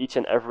review each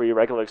and every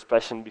regular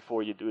expression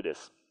before you do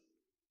this.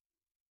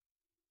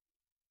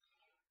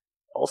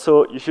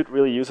 Also, you should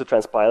really use a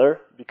transpiler,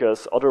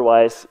 because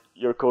otherwise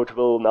your code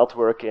will not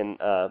work in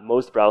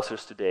most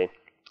browsers today.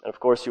 And of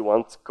course, you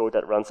want code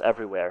that runs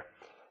everywhere.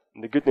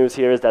 And the good news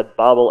here is that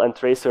Babel and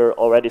Tracer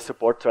already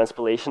support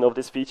transpilation of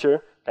this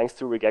feature, thanks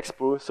to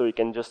RegExp, so you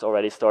can just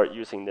already start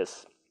using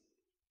this.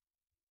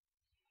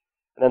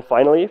 And then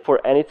finally,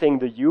 for anything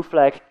the U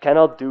flag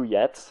cannot do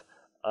yet,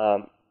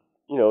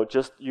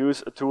 just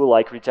use a tool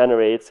like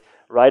regenerate,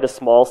 write a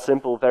small,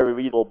 simple, very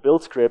readable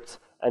build script,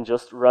 and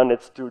just run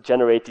it to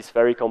generate these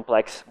very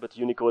complex but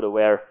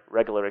Unicode-aware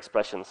regular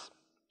expressions.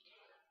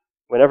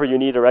 Whenever you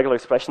need a regular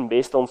expression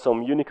based on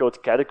some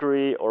Unicode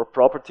category or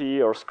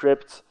property or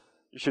script,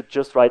 you should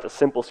just write a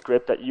simple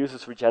script that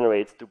uses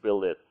regenerate to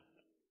build it.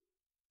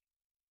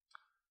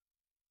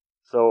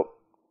 So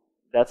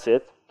that's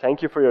it.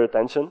 Thank you for your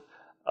attention.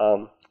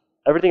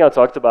 Everything I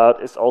talked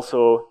about is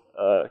also,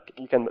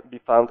 you can be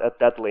found at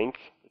that link.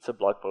 It's a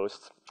blog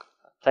post.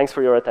 Thanks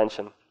for your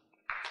attention.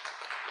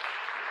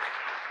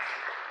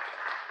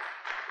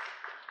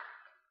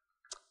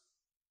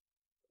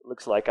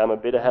 Looks like I'm a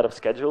bit ahead of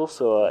schedule,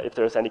 so if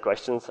there's any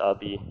questions, I'll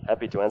be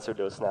happy to answer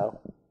those now.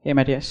 Hey,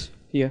 Mathias,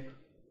 here.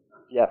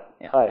 Yeah.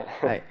 Hi.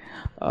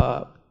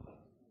 Hi.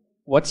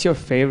 What's your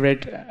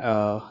favorite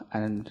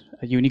and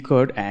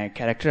Unicode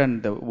character,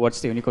 and what's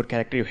the Unicode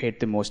character you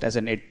hate the most, as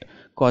in it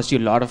caused you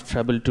a lot of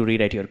trouble to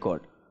rewrite your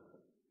code?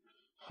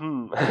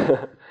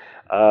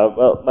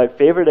 Well, my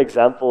favorite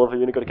example of a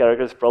Unicode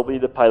character is probably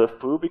the pile of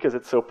poo, because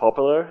it's so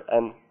popular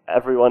and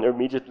everyone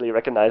immediately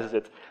recognizes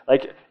it.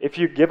 Like, if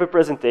you give a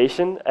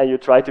presentation and you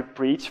try to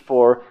preach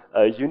for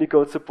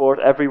Unicode support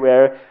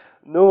everywhere,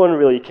 no one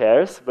really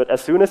cares, but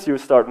as soon as you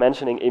start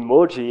mentioning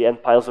emoji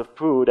and piles of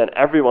poo, then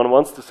everyone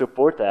wants to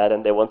support that,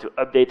 and they want to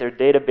update their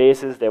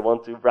databases, they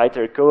want to write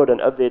their code and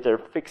update their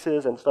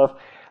fixes and stuff.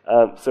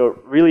 So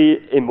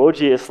really,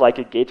 emoji is like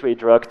a gateway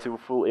drug to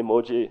full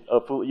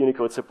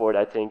Unicode support,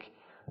 I think.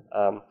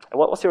 And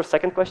what was your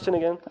second question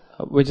again?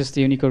 Which is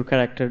the Unicode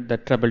character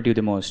that troubled you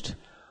the most?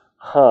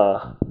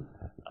 Well,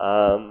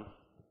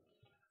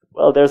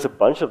 there's a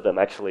bunch of them,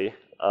 actually.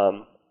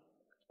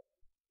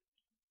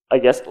 I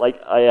guess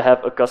I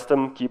have a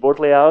custom keyboard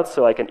layout,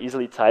 so I can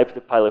easily type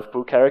the pile of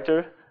poo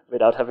character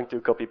without having to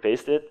copy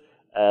paste it.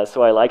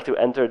 So I like to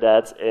enter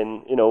that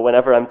in,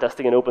 whenever I'm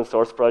testing an open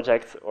source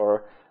project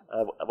or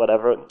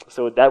whatever.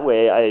 So that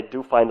way I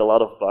do find a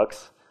lot of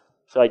bugs.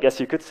 So I guess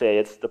you could say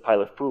it's the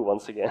pile of poo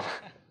once again.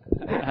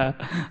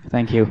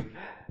 Thank you.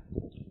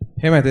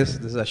 Hey Mathias,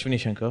 this is Ashwini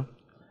Shankar.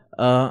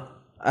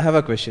 I have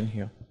a question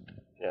here.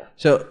 Yeah.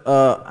 So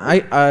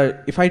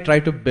if I try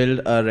to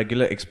build a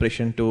regular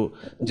expression to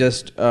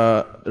just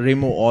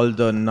remove all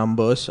the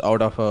numbers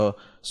out of a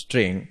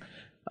string,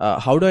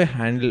 how do I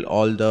handle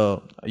all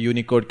the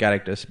Unicode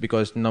characters?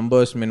 Because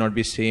numbers may not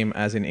be same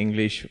as in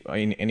English or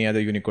in any other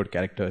Unicode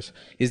characters.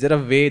 Is there a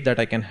way that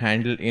I can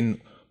handle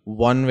in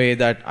one way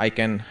that I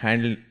can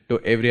handle to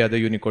every other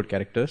Unicode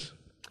characters?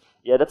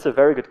 Yeah, that's a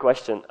very good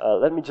question.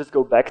 Let me just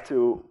go back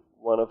to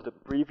one of the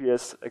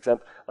previous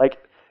examples.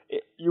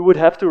 You would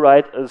have to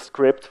write a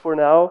script for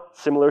now,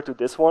 similar to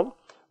this one,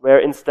 where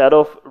instead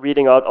of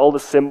reading out all the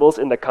symbols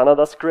in the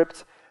Kannada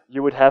script,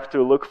 you would have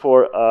to look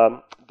for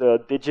the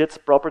digits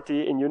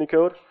property in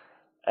Unicode.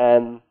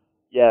 And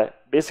yeah,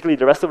 basically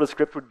the rest of the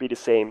script would be the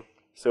same.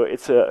 So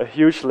it's a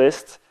huge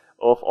list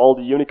of all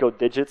the Unicode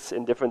digits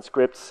in different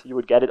scripts. You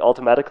would get it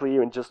automatically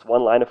in just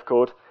one line of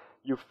code.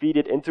 You feed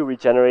it into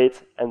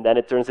regenerate, and then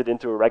it turns it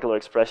into a regular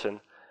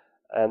expression.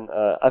 And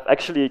I've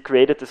actually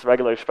created this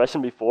regular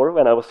expression before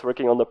when I was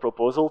working on the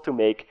proposal to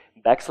make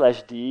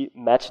 \d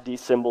match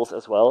these symbols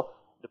as well.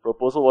 The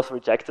proposal was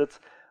rejected,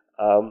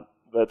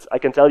 but I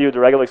can tell you the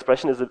regular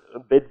expression is a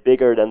bit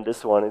bigger than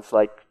this one. It's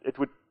like it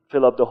would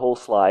fill up the whole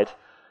slide.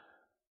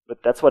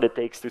 But that's what it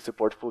takes to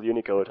support full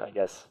Unicode, I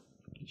guess.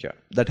 Sure,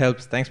 that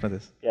helps. Thanks,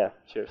 Mathias. Yeah,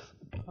 cheers.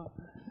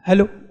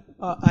 Hello,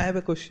 I have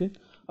a question.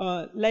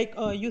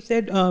 You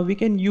said we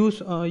can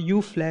use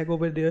U flag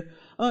over there.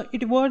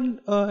 It won't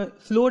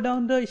slow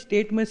down the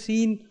state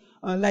machine.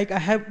 I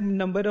have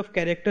number of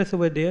characters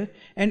over there,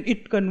 and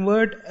it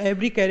convert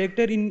every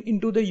character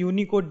into the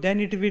Unicode. Then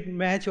it will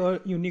match or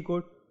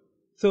Unicode.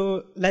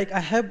 So I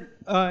have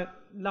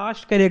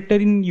last character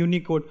in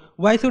Unicode.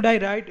 Why should I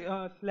write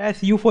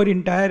 /u for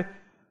entire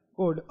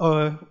code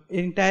or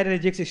entire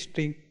regex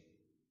string?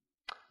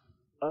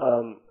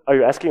 Are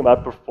you asking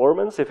about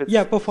performance? If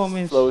it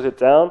performance slows it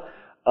down.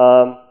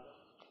 I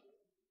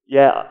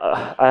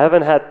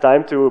haven't had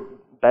time to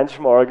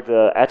benchmark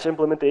the Edge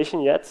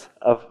implementation yet.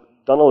 I've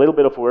done a little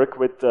bit of work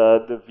with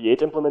the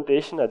V8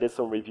 implementation. I did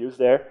some reviews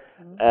there.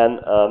 And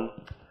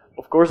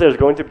of course, there's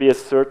going to be a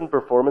certain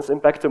performance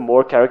impact the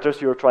more characters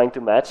you're trying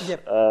to match,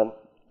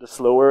 the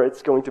slower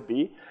it's going to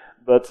be.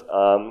 But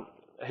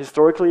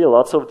historically,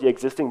 lots of the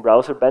existing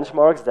browser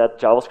benchmarks that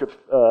JavaScript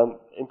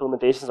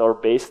implementations are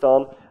based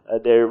on,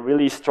 they're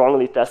really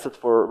strongly tested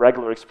for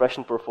regular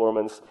expression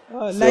performance.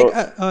 I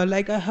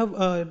have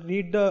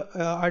read the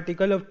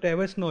article of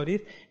Travis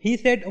Norris. He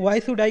said, why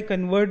should I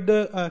convert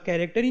the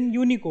character in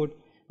Unicode?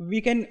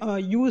 We can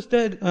use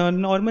the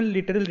normal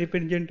literal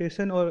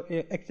representation or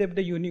accept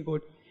the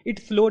Unicode. It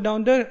slow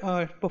down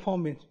the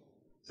performance.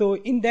 So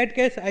in that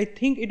case, I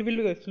think it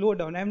will slow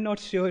down. I'm not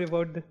sure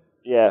about the...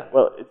 Yeah,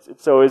 well,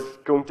 it's always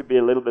going to be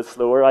a little bit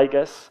slower, I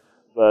guess.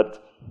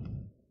 But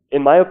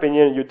in my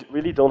opinion, you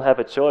really don't have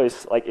a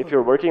choice. Like if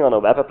you're working on a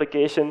web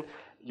application,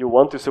 you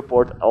want to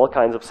support all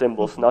kinds of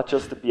symbols, not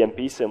just the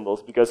BMP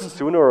symbols, because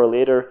sooner or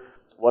later,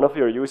 one of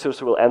your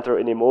users will enter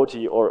an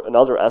emoji or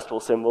another Astral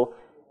symbol,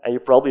 and you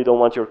probably don't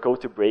want your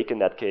code to break in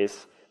that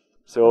case.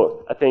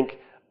 So I think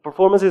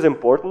performance is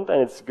important,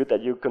 and it's good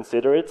that you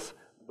consider it,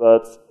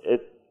 but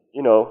it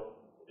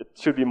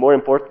should be more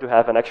important to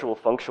have an actual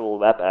functional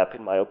web app,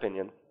 in my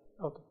opinion.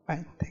 Okay,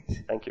 fine, thanks.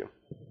 Thank you.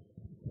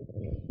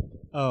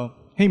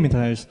 Hey,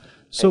 Mathias.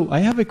 So I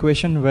have a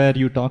question where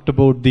you talked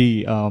about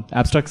the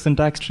abstract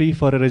syntax tree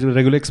for a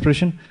regular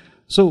expression.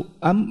 So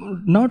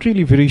I'm not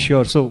really very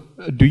sure. So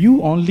do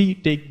you only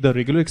take the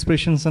regular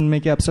expressions and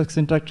make abstract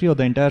syntax tree, or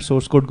the entire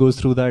source code goes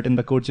through that in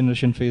the code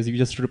generation phase? You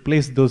just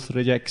replace those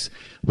regex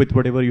with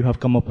whatever you have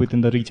come up with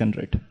in the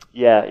regenerate?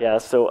 Yeah.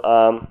 So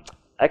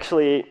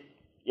actually,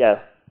 yeah.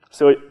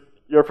 So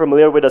you're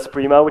familiar with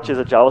Esprima, which is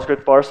a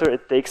JavaScript parser.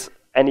 It takes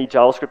any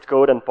JavaScript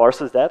code and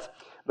parses that.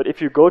 But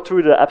if you go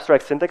through the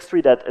abstract syntax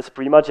tree that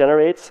Esprima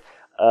generates,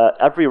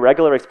 every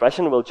regular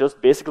expression will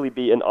just basically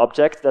be an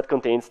object that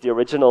contains the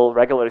original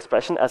regular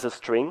expression as a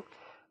string.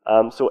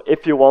 So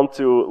if you want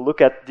to look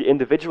at the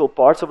individual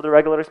parts of the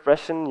regular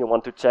expression, you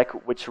want to check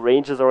which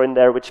ranges are in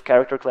there, which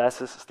character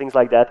classes, things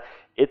like that,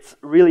 it's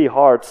really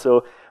hard.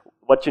 So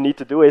what you need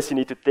to do is you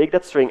need to take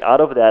that string out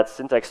of that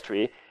syntax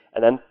tree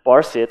and then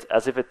parse it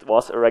as if it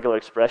was a regular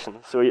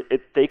expression. So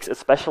it takes a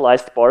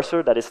specialized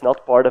parser that is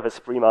not part of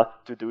Esprima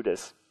to do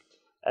this.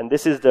 And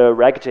this is the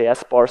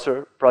RegJS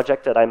parser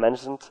project that I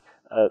mentioned,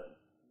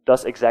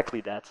 does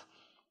exactly that.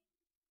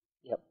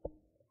 Yep.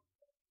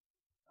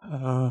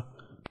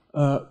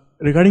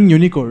 Regarding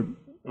Unicode,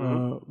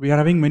 we are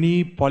having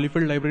many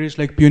polyfill libraries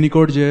like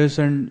Unicode.js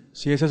and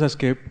CSS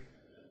Escape.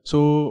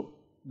 So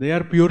they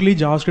are purely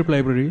JavaScript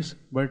libraries,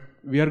 but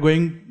we are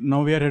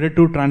headed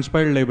to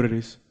transpiled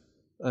libraries,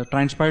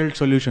 transpiled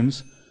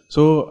solutions.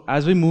 So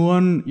as we move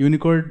on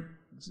Unicode,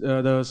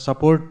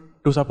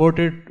 to support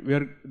it,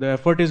 the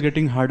effort is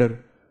getting harder.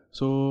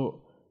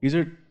 So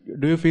do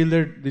you feel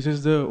that this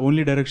is the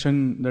only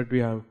direction that we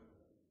have?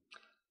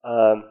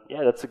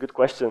 Yeah, that's a good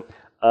question.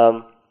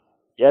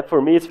 Yeah,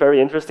 for me it's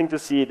very interesting to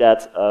see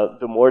that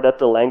the more that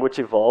the language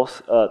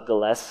evolves, the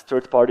less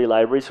third-party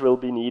libraries we'll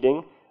be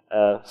needing.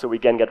 So we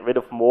can get rid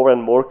of more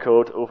and more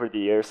code over the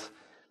years.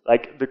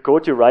 Like the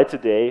code you write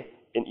today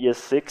in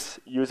ES6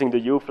 using the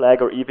U flag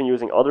or even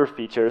using other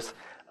features,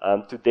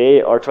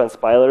 today our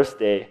transpilers,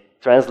 they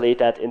translate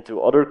that into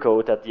other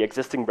code that the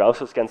existing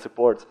browsers can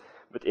support.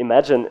 But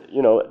imagine,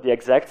 the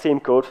exact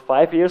same code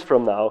 5 years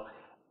from now,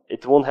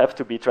 it won't have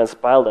to be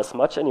transpiled as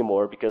much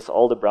anymore because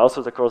all the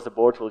browsers across the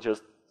board will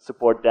just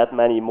support that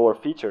many more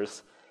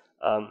features.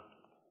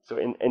 So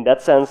in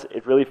that sense,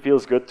 it really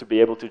feels good to be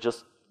able to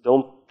just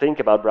don't think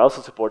about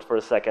browser support for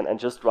a second and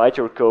just write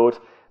your code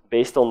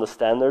based on the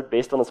standard,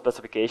 based on the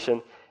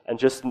specification, and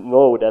just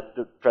know that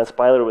the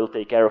transpiler will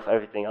take care of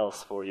everything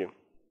else for you.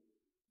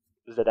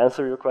 Does that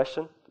answer your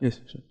question?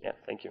 Yes, sure. Yeah,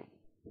 thank you.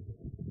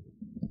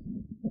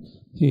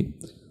 Hey,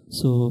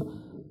 so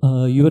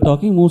you were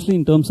talking mostly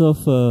in terms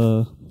of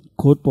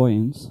code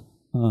points.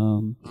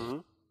 How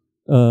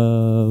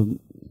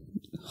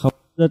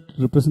that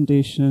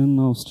representation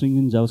of string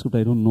in JavaScript,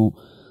 I don't know.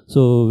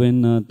 So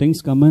when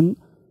things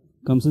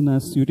comes in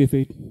as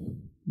UTF-8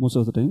 most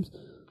of the times.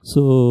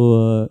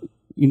 So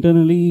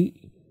internally,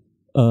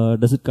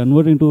 does it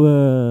convert into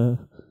a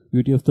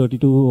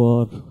UTF-32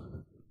 or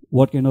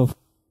what kind of?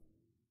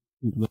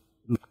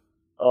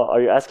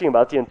 Are you asking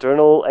about the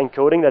internal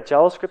encoding that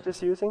JavaScript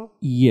is using?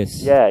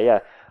 Yes. Yeah.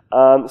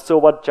 So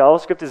what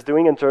JavaScript is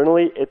doing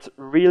internally, it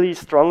really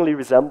strongly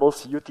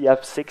resembles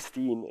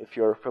UTF-16, if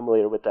you're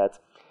familiar with that.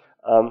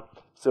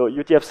 So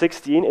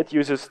UTF-16, it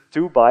uses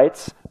 2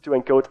 bytes to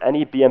encode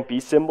any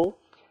BMP symbol,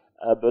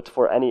 but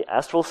for any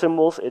Astral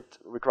symbols, it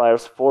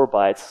requires 4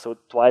 bytes, so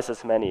twice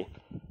as many.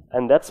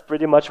 And that's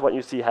pretty much what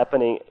you see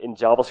happening in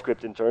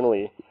JavaScript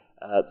internally.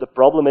 The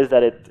problem is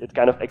that it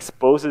kind of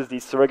exposes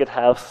these surrogate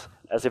halves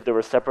as if they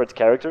were separate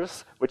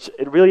characters, which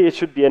it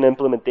should be an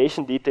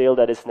implementation detail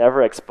that is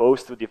never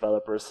exposed to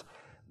developers.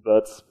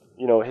 But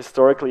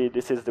historically,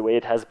 this is the way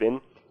it has been,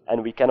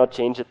 and we cannot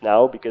change it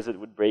now because it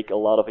would break a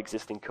lot of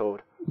existing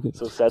code. Okay.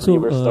 So sadly,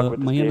 we're stuck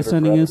with this. My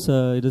understanding is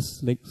it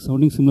is like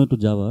sounding similar to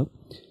Java.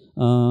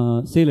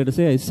 Let us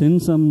say I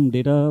send some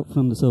data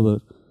from the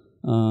server,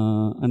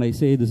 and I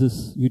say this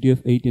is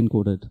UTF-8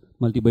 encoded,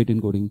 multi-byte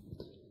encoding,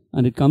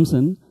 and it comes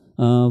in.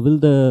 Will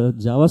the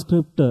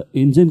JavaScript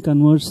engine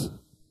converts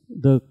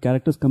the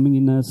characters coming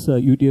in as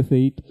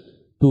UTF-8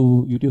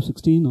 to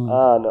UTF-16?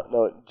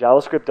 No.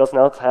 JavaScript does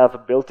not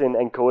have built-in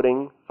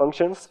encoding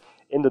functions.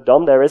 In the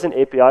DOM, there is an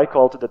API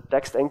called the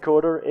text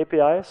encoder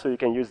API, so you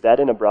can use that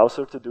in a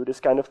browser to do this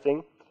kind of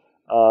thing.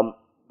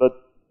 But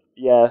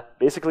yeah,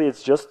 basically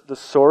it's just the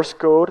source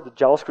code, the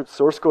JavaScript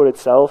source code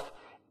itself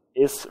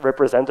is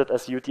represented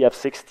as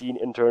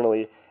UTF-16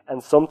 internally.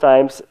 And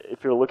sometimes,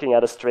 if you're looking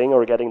at a string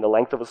or getting the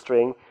length of a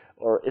string,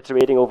 or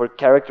iterating over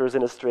characters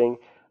in a string,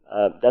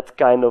 that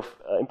kind of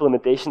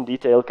implementation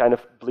detail kind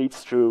of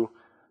bleeds through,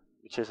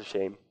 which is a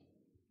shame.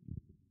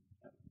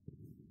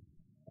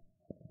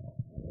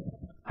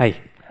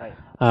 Hi.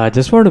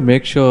 Just want to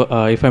make sure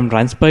if I'm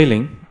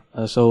transpiling,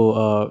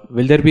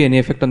 will there be any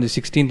effect on the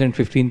 16th and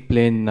 15th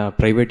plane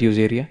private use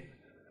area?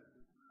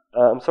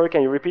 I'm sorry,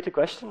 can you repeat the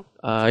question?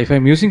 If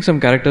I'm using some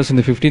characters in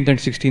the 15th and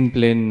 16th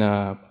plane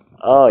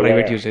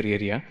private user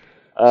area.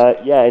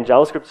 Yeah, in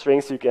JavaScript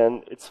strings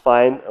it's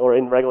fine, or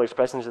in regular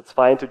expressions it's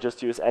fine to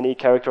just use any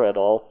character at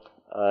all,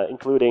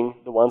 including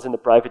the ones in the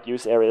private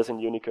use areas in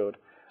Unicode.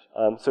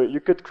 So you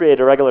could create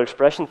a regular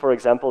expression, for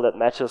example, that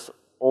matches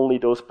only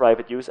those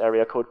private use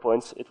area code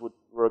points. It would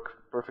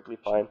work perfectly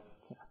fine.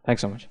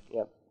 Thanks so much.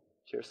 Yeah,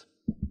 cheers.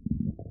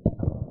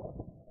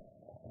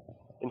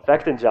 In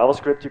fact, in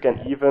JavaScript, you can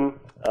even,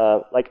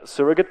 like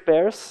surrogate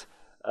pairs,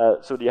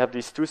 so you have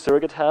these two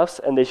surrogate halves,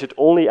 and they should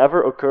only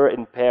ever occur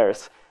in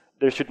pairs.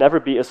 There should never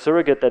be a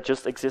surrogate that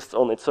just exists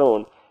on its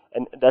own.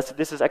 And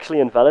this is actually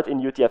invalid in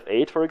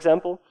UTF-8, for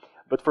example.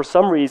 But for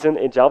some reason,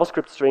 in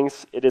JavaScript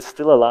strings, it is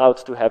still allowed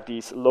to have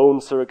these lone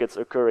surrogates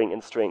occurring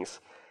in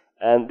strings.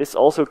 And this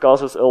also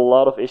causes a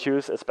lot of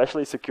issues,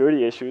 especially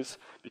security issues,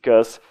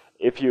 because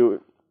you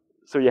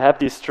have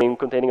this string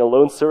containing a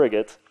lone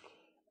surrogate,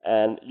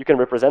 and you can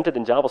represent it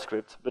in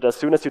JavaScript, but as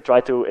soon as you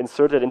try to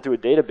insert it into a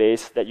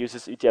database that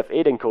uses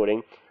UTF-8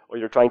 encoding, or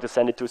you're trying to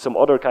send it to some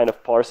other kind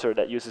of parser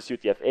that uses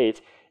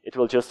UTF-8, it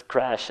will just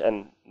crash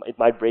and it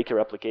might break your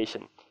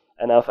application.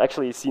 And I've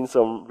actually seen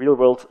some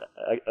real-world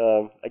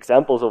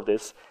examples of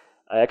this.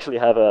 I actually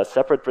have a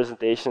separate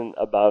presentation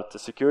about the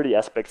security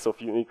aspects of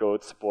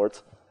Unicode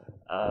support.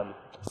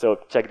 So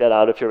check that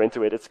out if you're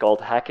into it. It's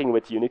called Hacking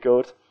with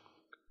Unicode.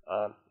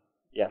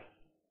 Yeah,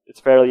 it's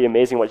fairly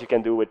amazing what you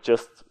can do with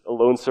just a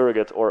lone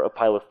surrogate or a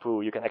pile of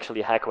poo. You can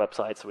actually hack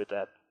websites with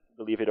that,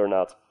 believe it or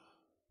not.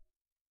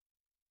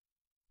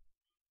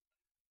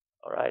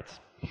 All right.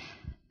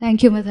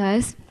 Thank you,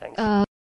 Mathias. Thanks.